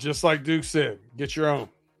 Just like Duke said, get your own.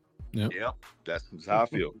 Yep. That's how I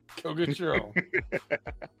feel. Go get your own.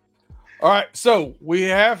 All right, so we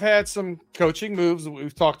have had some coaching moves that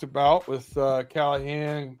we've talked about with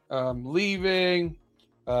Callahan leaving,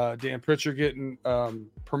 Dan Pritchard getting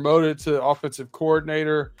promoted to offensive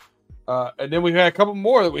coordinator, and then we've had a couple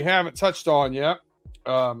more that we haven't touched on yet.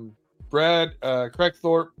 Craig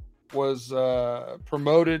Thorpe was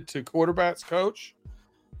promoted to quarterbacks coach,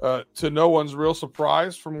 to no one's real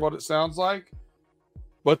surprise from what it sounds like.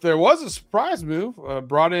 But there was a surprise move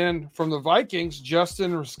brought in from the Vikings,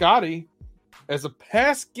 Justin Riscotti, as a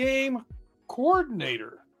pass game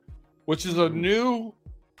coordinator, which is a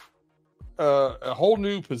whole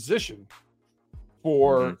new position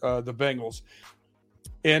for the Bengals.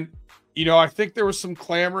 And, you know, I think there was some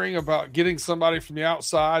clamoring about getting somebody from the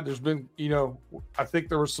outside. There's been, you know, I think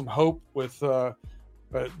there was some hope with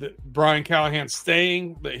Brian Callahan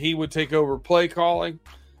staying, that he would take over play calling.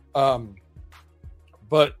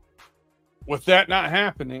 But with that not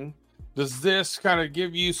happening, does this kind of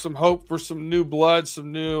give you some hope for some new blood,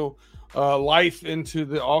 some new life into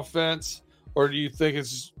the offense? Or do you think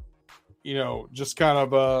it's, you know, just kind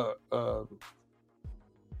of a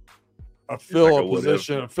fill a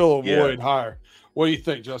position, a fill a void hire? What do you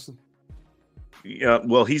think, Justin? Yeah,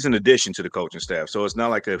 well, he's an addition to the coaching staff, so it's not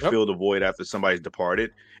like a fill the void after somebody's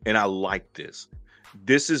departed. And I like this.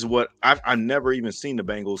 This is what I've never even seen the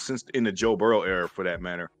Bengals since in the Joe Burrow era, for that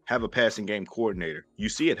matter, have a passing game coordinator. You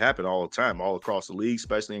see it happen all the time, all across the league,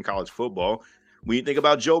 especially in college football. When you think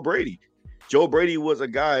about Joe Brady was a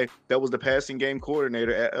guy that was the passing game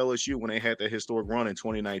coordinator at LSU when they had that historic run in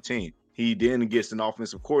 2019. He then gets an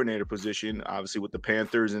offensive coordinator position, obviously with the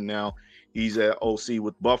Panthers, and now he's at OC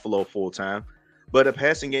with Buffalo full time. But a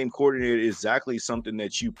passing game coordinator is exactly something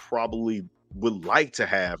that you probably would like to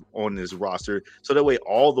have on this roster. So that way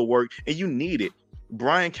all the work, and you need it.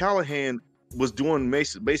 Brian Callahan was doing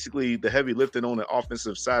basically the heavy lifting on the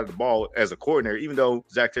offensive side of the ball as a coordinator, even though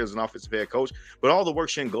Zach Taylor's an offensive head coach, but all the work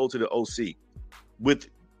shouldn't go to the OC. With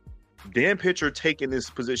Dan Pitcher taking this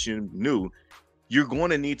position new, you're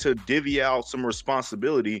going to need to divvy out some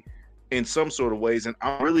responsibility in some sort of ways. And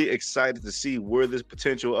I'm really excited to see where this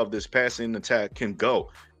potential of this passing attack can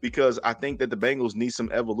go, because I think that the Bengals need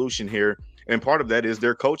some evolution here. And part of that is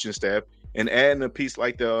their coaching staff, and adding a piece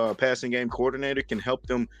like the passing game coordinator can help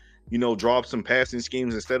them, draw up some passing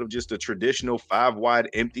schemes instead of just a traditional 5-wide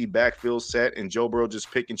empty backfield set and Joe Burrow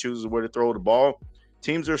just pick and chooses where to throw the ball.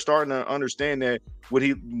 Teams are starting to understand that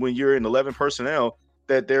when you're in 11 personnel,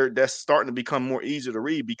 that's starting to become more easy to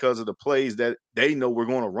read because of the plays that they know we're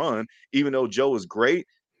going to run. Even though Joe is great,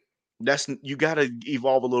 you got to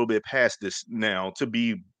evolve a little bit past this now to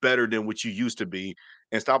be better than what you used to be,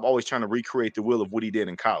 and stop always trying to recreate the will of what he did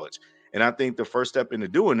in college. And I think the first step into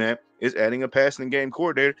doing that is adding a passing game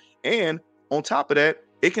coordinator. And on top of that,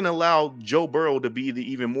 it can allow Joe Burrow to be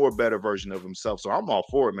the even more better version of himself. So I'm all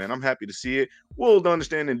for it, man. I'm happy to see it. We'll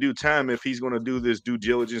understand in due time if he's going to do this due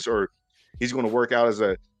diligence, or he's going to work out as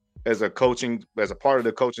a part of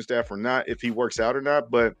the coaching staff or not, if he works out or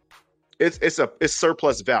not. But it's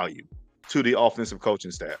surplus value to the offensive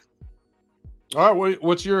coaching staff. All right,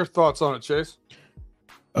 what's your thoughts on it, Chase?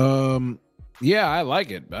 Yeah, I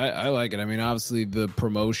like it. I like it. I mean, obviously the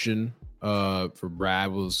promotion for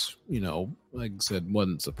Brad was, like I said,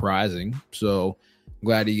 wasn't surprising. So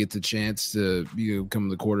glad he gets a chance to become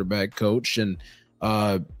the quarterback coach. And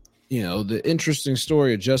the interesting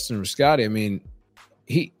story of Justin Riscotti, I mean,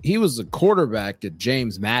 he was a quarterback at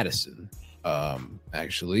James Madison,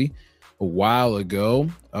 actually, a while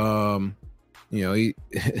ago. I'm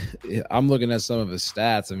looking at some of his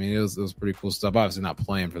stats. I mean, it was pretty cool stuff. Obviously not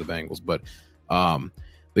playing for the Bengals, but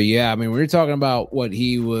yeah, I mean, when you're talking about what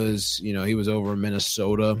he was, he was over in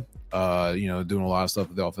Minnesota, doing a lot of stuff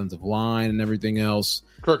with the offensive line and everything else.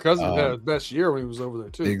 Kirk Cousins had his best year when he was over there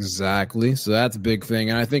too. Exactly. So that's a big thing.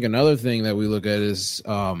 And I think another thing that we look at is,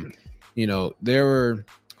 there were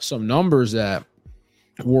some numbers that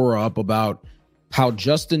were up about how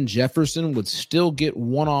Justin Jefferson would still get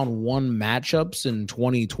one-on-one matchups in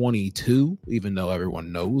 2022, even though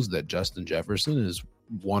everyone knows that Justin Jefferson is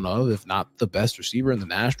one of, if not the best receiver in the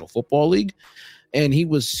National Football League. And he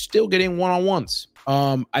was still getting one-on-ones.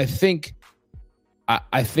 I think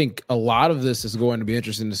a lot of this is going to be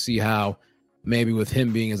interesting to see how maybe with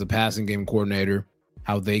him being as a passing game coordinator,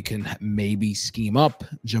 how they can maybe scheme up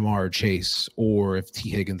Jamar Chase, or if T.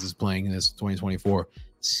 Higgins is playing in this 2024,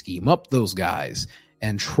 scheme up those guys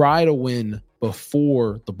and try to win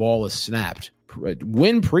before the ball is snapped.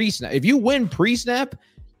 Win pre-snap. If you win pre-snap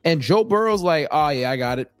and Joe Burrow's like, oh, yeah, I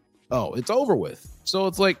got it. Oh, it's over with. So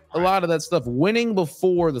it's like a lot of that stuff. Winning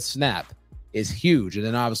before the snap is huge. And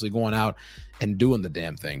then obviously going out and doing the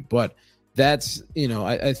damn thing. But that's,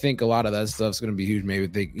 I think a lot of that stuff's going to be huge. Maybe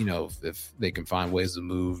they, if they can find ways to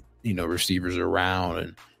move, receivers around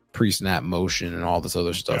and pre-snap motion and all this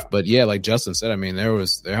other stuff. Yeah. But yeah, like Justin said, I mean,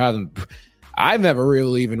 I've never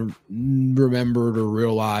really even remembered or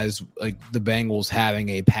realized like the Bengals having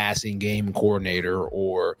a passing game coordinator,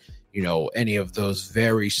 or, any of those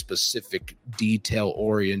very specific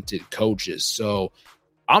detail-oriented coaches. So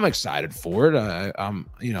I'm excited for it. I'm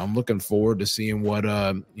looking forward to seeing what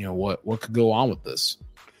could go on with this.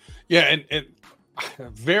 Yeah. And a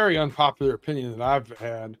very unpopular opinion that I've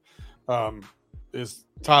had is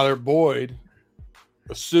Tyler Boyd,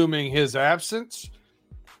 assuming his absence,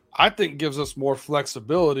 I think gives us more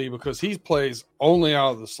flexibility because he plays only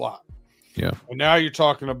out of the slot. Yeah. And now you're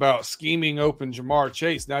talking about scheming open Jamar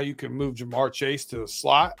Chase. Now you can move Jamar Chase to the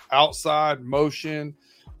slot, outside motion,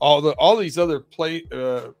 all these other play.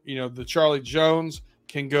 The Charlie Jones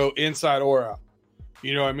can go inside or out.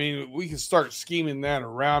 I mean, we can start scheming that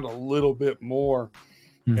around a little bit more.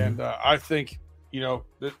 Mm-hmm. And I think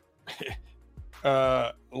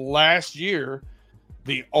that last year,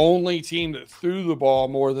 the only team that threw the ball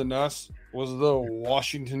more than us was the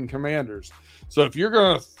Washington Commanders. So if you're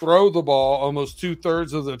going to throw the ball almost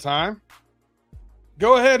 2/3 of the time,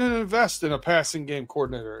 go ahead and invest in a passing game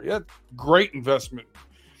coordinator. Yeah, great investment,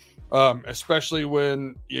 especially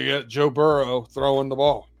when you get Joe Burrow throwing the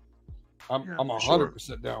ball. I'm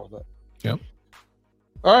 100% down with that. Yep.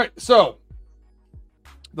 All right, so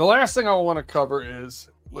the last thing I want to cover is,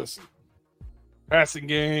 listen, passing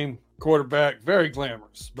game, quarterback, very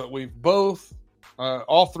glamorous, but we've both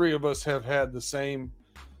all three of us have had the same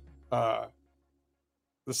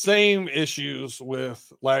issues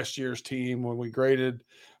with last year's team when we graded,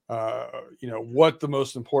 what the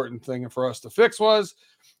most important thing for us to fix was,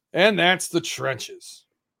 and that's the trenches.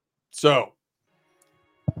 So,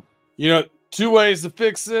 two ways to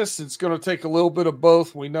fix this. It's going to take a little bit of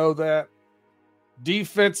both. We know that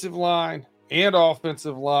defensive line and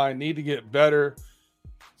offensive line need to get better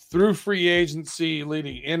through free agency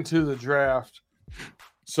leading into the draft.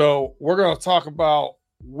 So we're going to talk about,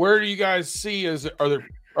 where do you guys see, are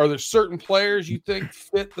there certain players you think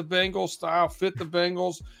fit the Bengals style, fit the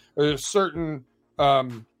Bengals? Are there certain a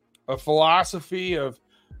philosophy of,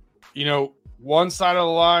 one side of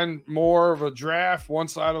the line more of a draft, one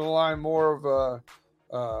side of the line more of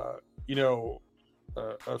a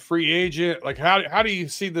free agent? Like, how do you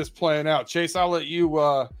see this playing out? Chase, I'll let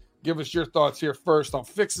you give us your thoughts here first on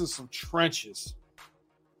fixing some trenches.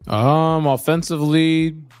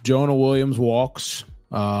 Offensively, Jonah Williams walks.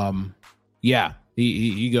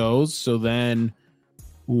 He goes. So then,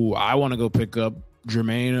 I want to go pick up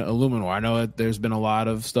Jermaine Illuminor. I know that there's been a lot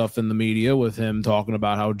of stuff in the media with him talking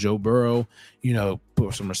about how Joe Burrow,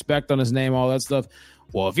 put some respect on his name, all that stuff.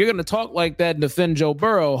 Well, if you're going to talk like that and defend Joe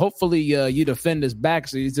Burrow, hopefully you defend his back,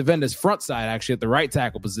 so you defend his front side actually at the right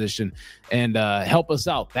tackle position, and help us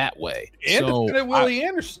out that way. And defend Willie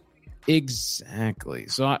Anderson. Exactly.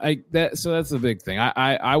 So that's the big thing.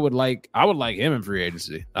 I would like him in free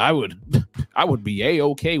agency. I would be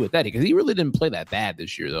okay with that, because he really didn't play that bad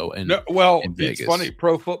this year though. In it's funny.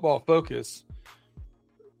 Pro Football Focus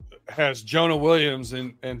has Jonah Williams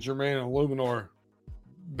and Jermaine Illuminor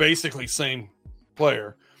basically same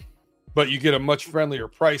player, but you get a much friendlier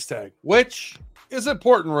price tag, which is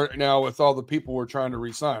important right now with all the people we're trying to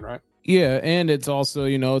re-sign, right? Yeah, and it's also,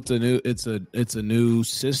 it's a new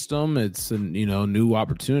system, it's a new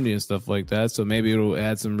opportunity and stuff like that. So maybe it'll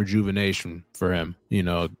add some rejuvenation for him.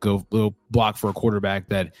 Go block for a quarterback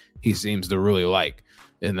that he seems to really like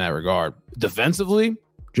in that regard. Defensively,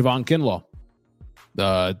 Javon Kinlaw.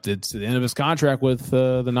 It's the end of his contract with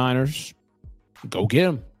the Niners. Go get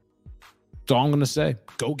him. That's all I'm gonna say.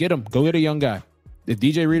 Go get him. Go get a young guy. If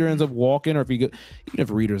DJ Reader ends up walking, or even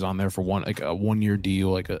if Reader's on there for a 1 year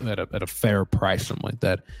deal, at a fair price, something like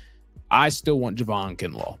that, I still want Javon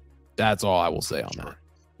Kinlaw. That's all I will say on that.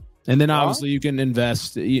 And then obviously you can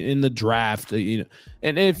invest in the draft, and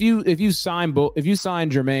if you sign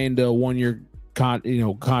Jermaine to a 1 year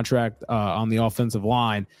contract on the offensive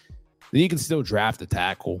line, then you can still draft a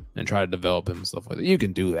tackle and try to develop him and stuff like that. You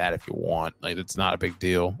can do that if you want. It's not a big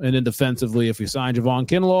deal. And then defensively, if you sign Javon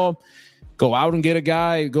Kinlaw, go out and get a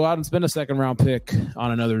guy, go out and spend a second round pick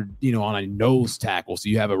on another, on a nose tackle. So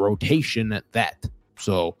you have a rotation at that.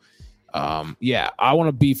 So, I want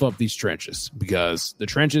to beef up these trenches, because the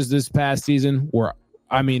trenches this past season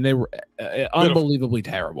they were unbelievably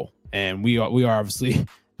terrible. And we obviously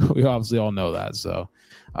all know that. So,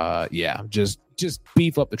 just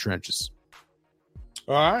beef up the trenches.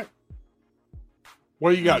 All right.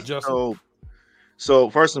 What do you got, Justin? So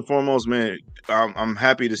first and foremost, man, I'm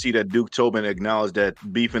happy to see that Duke Tobin acknowledged that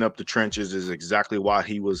beefing up the trenches is exactly why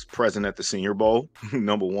he was present at the Senior Bowl.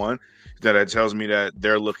 Number one, that tells me that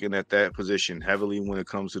they're looking at that position heavily when it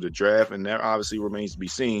comes to the draft, and that obviously remains to be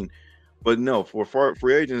seen. But no, for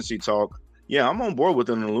free agency talk, I'm on board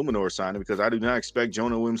with an Illuminor signing, because I do not expect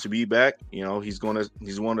Jonah Williams to be back. He's one of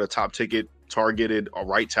the top ticket targeted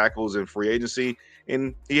right tackles in free agency,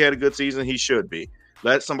 and he had a good season. He should be.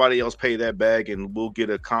 Let somebody else pay that bag, and we'll get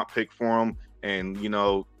a comp pick for him. And,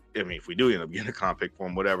 if we do end up getting a comp pick for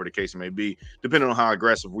him, whatever the case may be, depending on how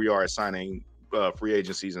aggressive we are at signing free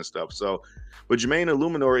agencies and stuff. So, but Jermaine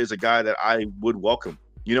Illuminor is a guy that I would welcome.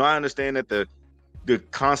 I understand that the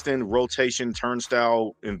constant rotation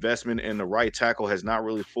turnstile investment in the right tackle has not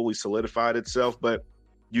really fully solidified itself, but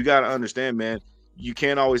you got to understand, man, you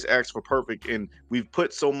can't always ask for perfect. And we've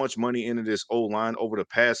put so much money into this O-line over the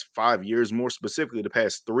past 5 years, more specifically the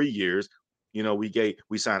past 3 years.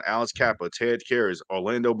 We signed Alex Kappa, Ted Karras,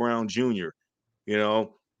 Orlando Brown Jr. The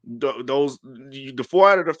 4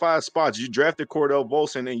 out of the 5 spots, you drafted Cordell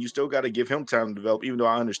Volson, and you still got to give him time to develop, even though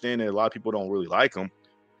I understand that a lot of people don't really like him.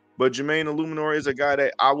 But Jermaine Illuminor is a guy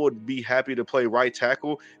that I would be happy to play right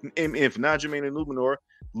tackle. And if not Jermaine Illuminor,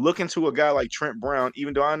 look into a guy like Trent Brown,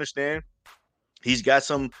 even though I understand he's got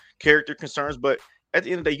some character concerns, but at the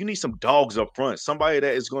end of the day, you need some dogs up front. Somebody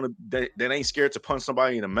that is that ain't scared to punch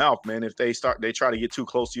somebody in the mouth, man, if they try to get too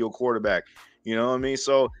close to your quarterback. You know what I mean?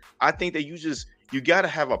 So I think that you got to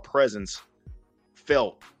have a presence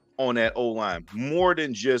felt on that O-line, more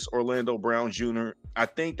than just Orlando Brown Jr. I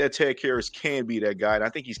think that Ted Karras can be that guy, and I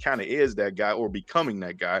think he's kind of is that guy or becoming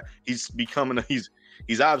that guy. He's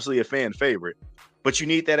obviously a fan favorite, but you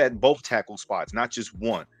need that at both tackle spots, not just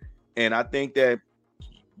one. And I think that,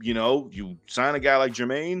 you sign a guy like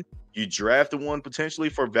Jermaine, you draft the one potentially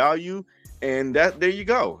for value, and there you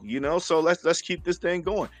go. So let's keep this thing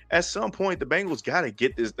going. At some point, the Bengals got to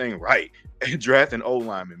get this thing right and draft an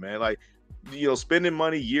O-lineman, man. Like, spending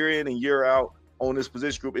money year in and year out on this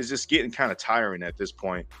position group is just getting kind of tiring at this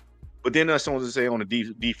point. But then there's someone to say on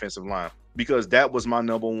the defensive line, because that was my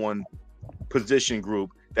number one position group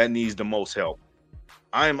that needs the most help.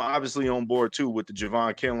 I am obviously on board too with the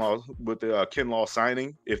Javon Kinlaw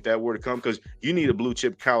signing, if that were to come, because you need a blue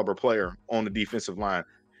chip caliber player on the defensive line.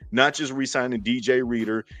 Not just re-signing DJ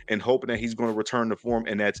Reader and hoping that he's going to return to form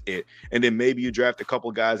and that's it. And then maybe you draft a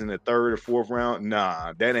couple guys in the 3rd or 4th round.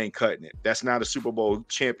 Nah, that ain't cutting it. That's not a Super Bowl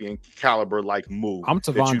champion caliber like move. I'm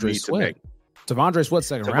T'Vondre Sweat. T'Vondre Sweat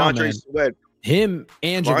second round, man. Sweat. Him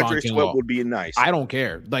and Javon Sweat would be nice. I don't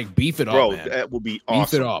care. Like, beef it up, bro. Man. That would be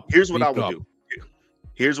awesome. Beef it up. Here's what I would do.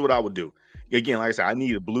 Here's what I would do. Again, like I said, I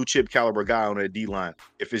need a blue chip caliber guy on that D line.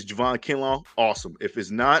 If it's Javon Kinlaw, awesome. If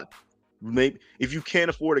it's not, maybe if you can't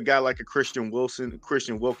afford a guy like a Christian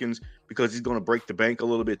Wilkins, because he's going to break the bank a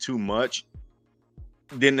little bit too much,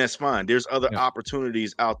 then that's fine. There's other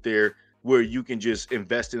opportunities out there where you can just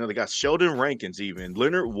invest in other guys. Sheldon Rankins, even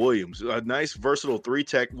Leonard Williams, a nice versatile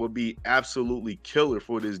 3-tech would be absolutely killer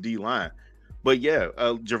for this D line. But yeah,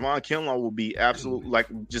 Javon Kinlaw will be absolutely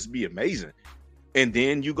just be amazing. And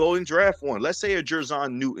then you go and draft one. Let's say a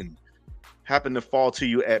Jerzon Newton happened to fall to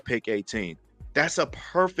you at pick 18. That's a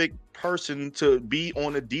perfect person to be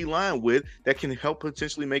on the D line with that can help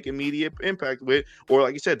potentially make immediate impact with. Or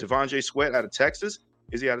like you said, T'Vondre Sweat out of Texas.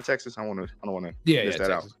 Is he out of Texas? I don't want to miss that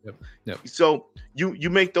Texas. out. Yep. So you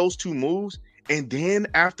make those two moves, and then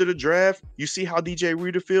after the draft, you see how DJ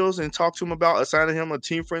Reader feels and talk to him about assigning him a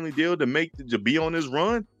team-friendly deal to be on this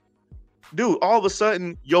run. Dude, all of a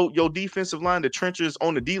sudden, your defensive line, the trenches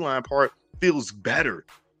on the D-line part, feels better.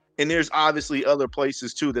 And there's obviously other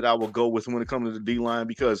places, too, that I will go with when it comes to the D-line,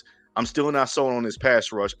 because I'm still not sold on this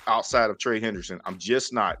pass rush outside of Trey Hendrickson. I'm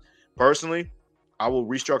just not. Personally, I will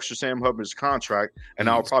restructure Sam Hubbard's contract, and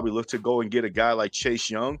I'll probably look to go and get a guy like Chase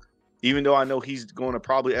Young, even though I know he's going to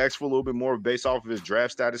probably ask for a little bit more based off of his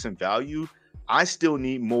draft status and value. I still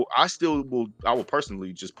need more. I will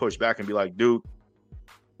personally just push back and be like, dude,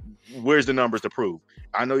 where's the numbers to prove?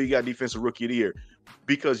 I know you got defensive rookie of the year,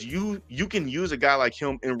 because you can use a guy like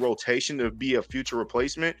him in rotation to be a future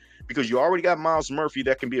replacement, because you already got Myles Murphy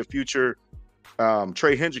that can be a future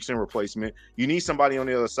Trey Hendrickson replacement. You need somebody on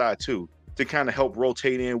the other side too to kind of help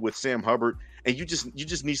rotate in with Sam Hubbard, and you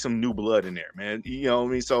just need some new blood in there, man. You know what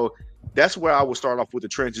I mean? So that's where I will start off with the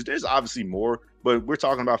trenches. There's obviously more, but we're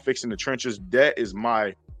talking about fixing the trenches. That is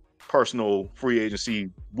my personal free agency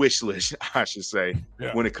wish list, I should say,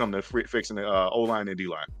 when it comes to fixing the O-line and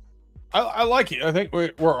D-line. I like it. I think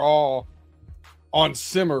we're all on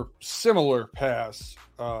similar paths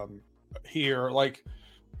here. Like,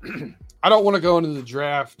 I don't want to go into the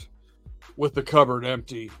draft with the cupboard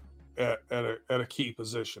empty at a key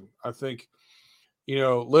position. I think,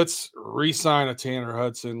 let's re-sign a Tanner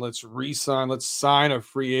Hudson. Let's sign a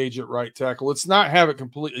free agent right tackle. Let's not have it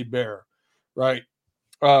completely bare, right?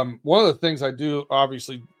 One of the things I do,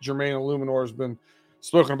 obviously, Jermaine Illuminor has been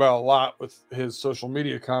spoken about a lot with his social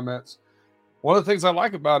media comments. One of the things I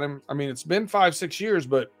like about him, I mean, it's been 5-6 years,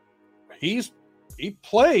 but he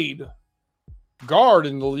played guard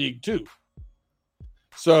in the league too.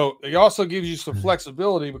 So it also gives you some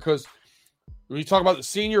flexibility, because when you talk about the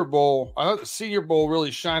Senior Bowl, I thought the Senior Bowl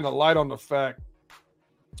really shined a light on the fact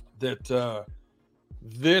that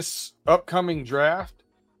this upcoming draft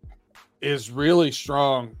is really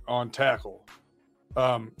strong on tackle.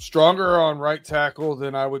 Stronger on right tackle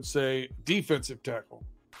than I would say defensive tackle.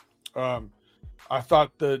 I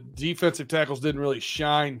thought the defensive tackles didn't really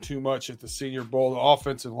shine too much at the Senior Bowl. The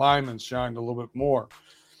offensive linemen shined a little bit more.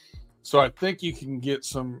 So I think you can get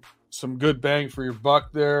some good bang for your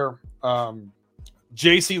buck there.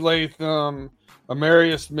 J.C. Latham,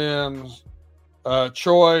 Amarius Mims,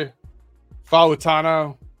 Troy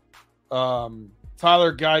Fautano,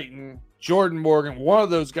 Tyler Guyton, Jordan Morgan. One of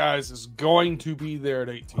those guys is going to be there at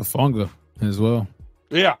 18. Afonga as well.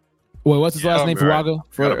 Yeah. Wait, what's his last name? Right.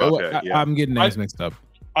 Fuaga? I'm getting names mixed up.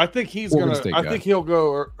 I think he's going to – I think he'll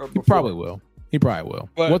go – He probably will.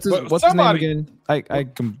 But, what's his name again? I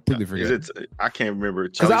completely forget. I can't remember.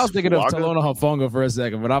 Because I was thinking of Talona Hafonga for a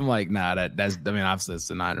second, but I'm like, nah, I've said it's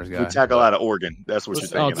the Niners guy. We tackle out of Oregon. That's what you're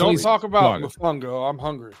thinking. Don't talk about Hafonga. I'm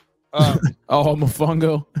hungry. Oh,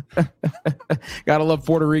 Mofongo. Gotta love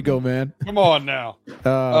Puerto Rico, man. Come on now.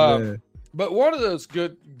 Man. But one of those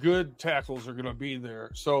good tackles are going to be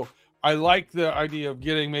there. So I like the idea of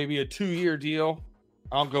getting maybe a 2-year deal.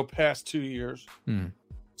 I'll go past 2 years.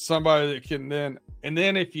 Somebody that can then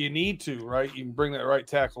if you need to, right, you can bring that right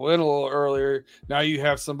tackle in a little earlier. Now you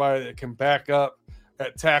have somebody that can back up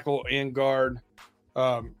at tackle and guard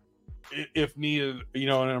if needed, in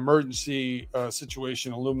an emergency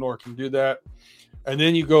situation. Illuminor can do that. And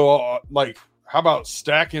then you go how about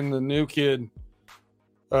stacking the new kid,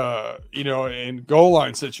 in goal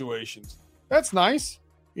line situations? That's nice.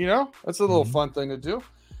 That's a little fun thing to do.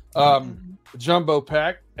 Jumbo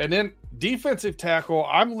pack. And then defensive tackle,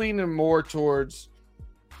 I'm leaning more towards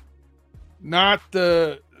not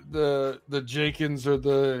the Jenkins or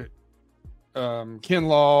the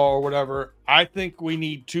Kinlaw or whatever. I think we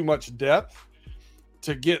need too much depth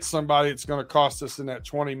to get somebody that's going to cost us in that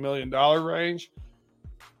 $20 million range.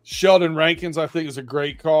 Sheldon Rankins, I think, is a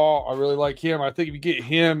great call. I really like him. I think if you get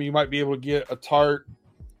him, you might be able to get a Tart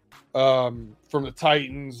from the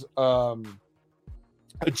Titans, a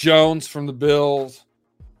Jones from the Bills.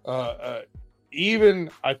 Even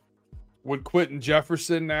I would Quentin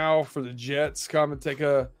Jefferson now for the Jets come and take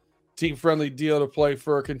a team-friendly deal to play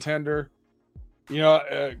for a contender.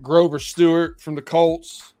 Grover Stewart from the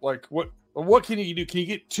Colts. Like, what can you do? Can you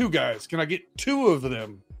get two guys? Can I get two of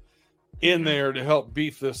them in there to help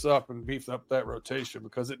beef this up and beef up that rotation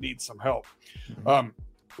because it needs some help?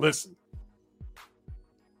 Listen,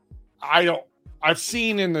 I've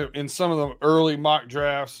seen in some of the early mock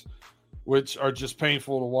drafts, which are just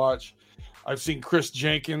painful to watch, I've seen Chris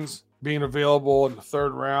Jenkins being available in the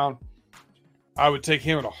 3rd round. I would take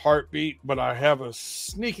him in a heartbeat, but I have a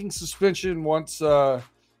sneaking suspicion once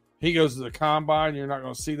he goes to the combine, you're not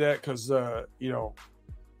going to see that because, got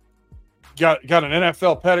an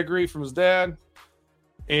NFL pedigree from his dad,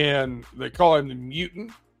 and they call him the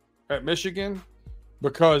mutant at Michigan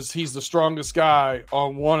because he's the strongest guy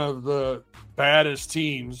on one of the baddest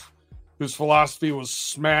teams whose philosophy was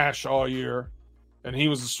smash all year, and he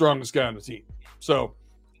was the strongest guy on the team. So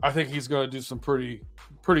I think he's going to do some pretty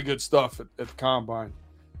good stuff at the combine.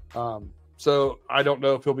 So I don't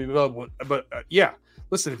know if he'll be available, but yeah,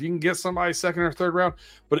 listen, if you can get somebody 2nd or 3rd round,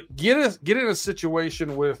 but get in a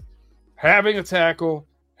situation with having a tackle,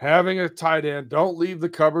 having a tight end, don't leave the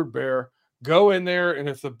cupboard bare. Go in there, and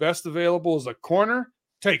if the best available is a corner,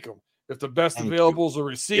 take them. If the best available is a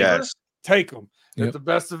receiver, take them. Yep. If the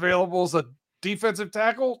best available is a defensive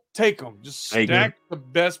tackle, take them. Just stack the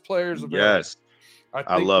best players available. Yes.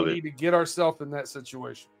 I think we need to get ourselves in that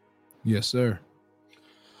situation. Yes, sir.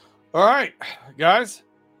 All right, guys.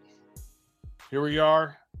 Here we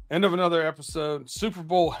are. End of another episode. Super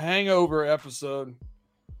Bowl hangover episode.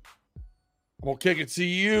 We'll kick it to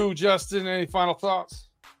you, Justin. Any final thoughts?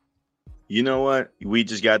 You know what? We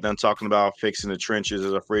just got done talking about fixing the trenches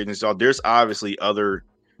as a free agent. So there's obviously other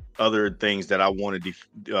things that I want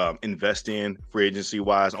to invest in free agency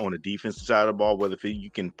wise on the defensive side of the ball, whether you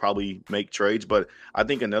can probably make trades. But I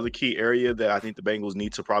think another key area that I think the Bengals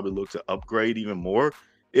need to probably look to upgrade even more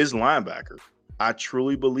is linebacker. I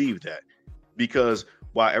truly believe that, because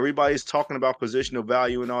while everybody's talking about positional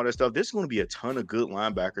value and all that stuff, there's going to be a ton of good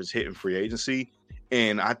linebackers hitting free agency.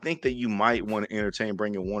 And I think that you might want to entertain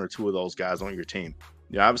bringing 1 or 2 of those guys on your team.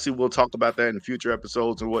 Yeah, obviously we'll talk about that in future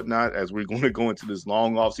episodes and whatnot as we're going to go into this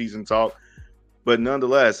long offseason talk. But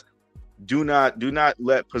nonetheless, do not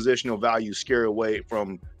let positional value scare away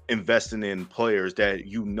from investing in players that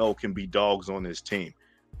can be dogs on this team.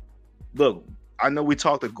 Look, I know we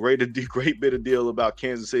talked a great bit of deal about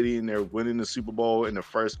Kansas City and they're winning the Super Bowl in the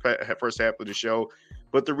first half of the show.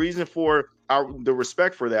 But the reason for the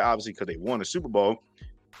respect for that, obviously because they won a Super Bowl,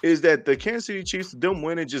 is that the Kansas City Chiefs, them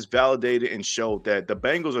winning just validated and showed that the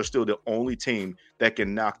Bengals are still the only team that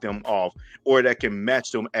can knock them off or that can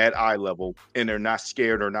match them at eye level, and they're not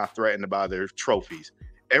scared or not threatened by their trophies.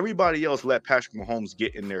 Everybody else let Patrick Mahomes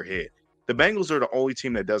get in their head. The Bengals are the only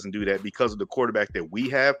team that doesn't do that because of the quarterback that we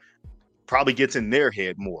have probably gets in their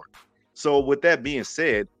head more. So with that being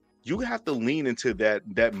said, you have to lean into that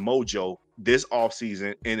mojo this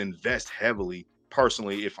offseason and invest heavily.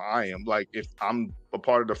 Personally, if I'm a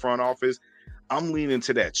part of the front office, I'm leaning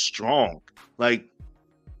to that strong. Like,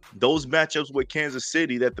 those matchups with Kansas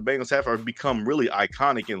City that the Bengals have are become really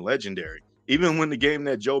iconic and legendary. Even when the game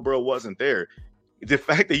that Joe Burrow wasn't there, the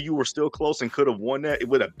fact that you were still close and could have won that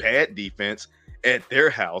with a bad defense at their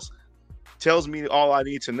house tells me all I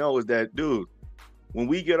need to know is that, dude, when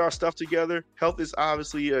we get our stuff together, health is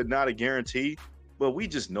obviously not a guarantee, but we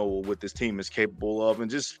just know what this team is capable of,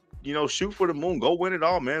 and just shoot for the moon, go win it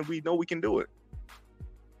all, man. We know we can do it.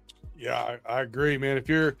 Yeah, I agree, man. If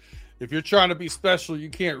you're trying to be special, you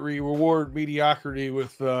can't reward mediocrity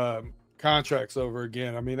with contracts over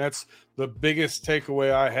again. I mean, that's the biggest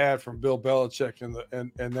takeaway I had from Bill Belichick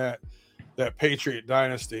and that Patriot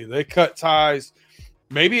dynasty. They cut ties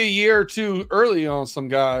maybe a year or two early on some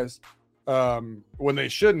guys when they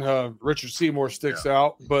shouldn't have. Richard Seymour sticks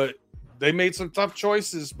out, but they made some tough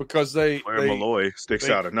choices because Malloy sticks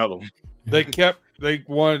out another one. They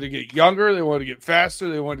wanted to get younger, they wanted to get faster,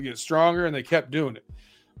 they wanted to get stronger, and they kept doing it.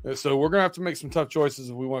 And so we're gonna have to make some tough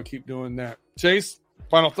choices if we want to keep doing that. Chase,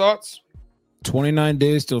 final thoughts? 29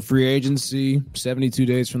 days till free agency, 72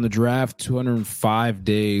 days from the draft, 205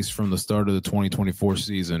 days from the start of the 2024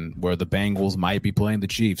 season, where the Bengals might be playing the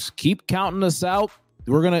Chiefs. Keep counting us out.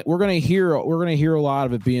 We're gonna hear a lot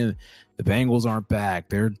of it being the Bengals aren't back.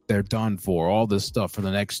 They're done for. All this stuff for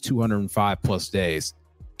the next 205 plus days.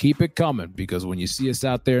 Keep it coming, because when you see us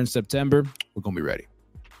out there in September, we're gonna be ready.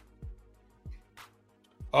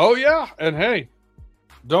 Oh yeah, and hey,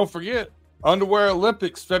 don't forget Underwear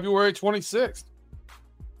Olympics, February 26th.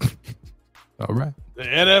 All right. The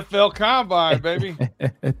NFL Combine, baby.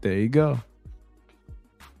 There you go.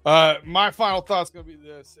 My final thought's going to be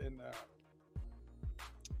this. And,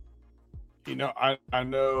 I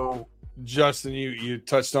know, Justin, you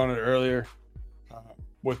touched on it earlier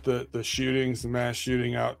with the shootings, the mass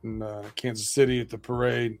shooting out in Kansas City at the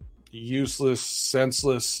parade. Useless,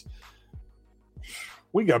 senseless.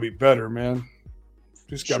 We got to be better, man.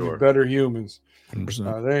 Just got to be better humans.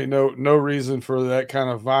 There ain't no reason for that kind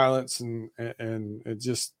of violence, and it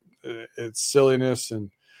just it's silliness,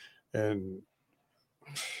 and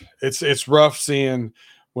it's rough seeing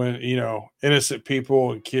when innocent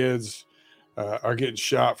people and kids are getting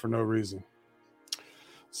shot for no reason.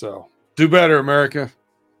 So do better, America.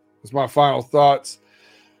 That's my final thoughts.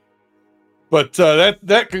 But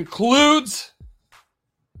that concludes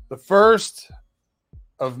the first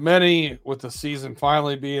of many, with the season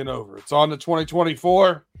finally being over. It's on to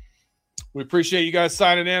 2024. We appreciate you guys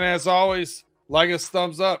signing in as always. Like us,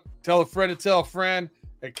 thumbs up, tell a friend to tell a friend,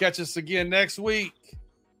 and catch us again next week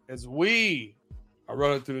as we are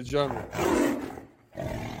running through the jungle.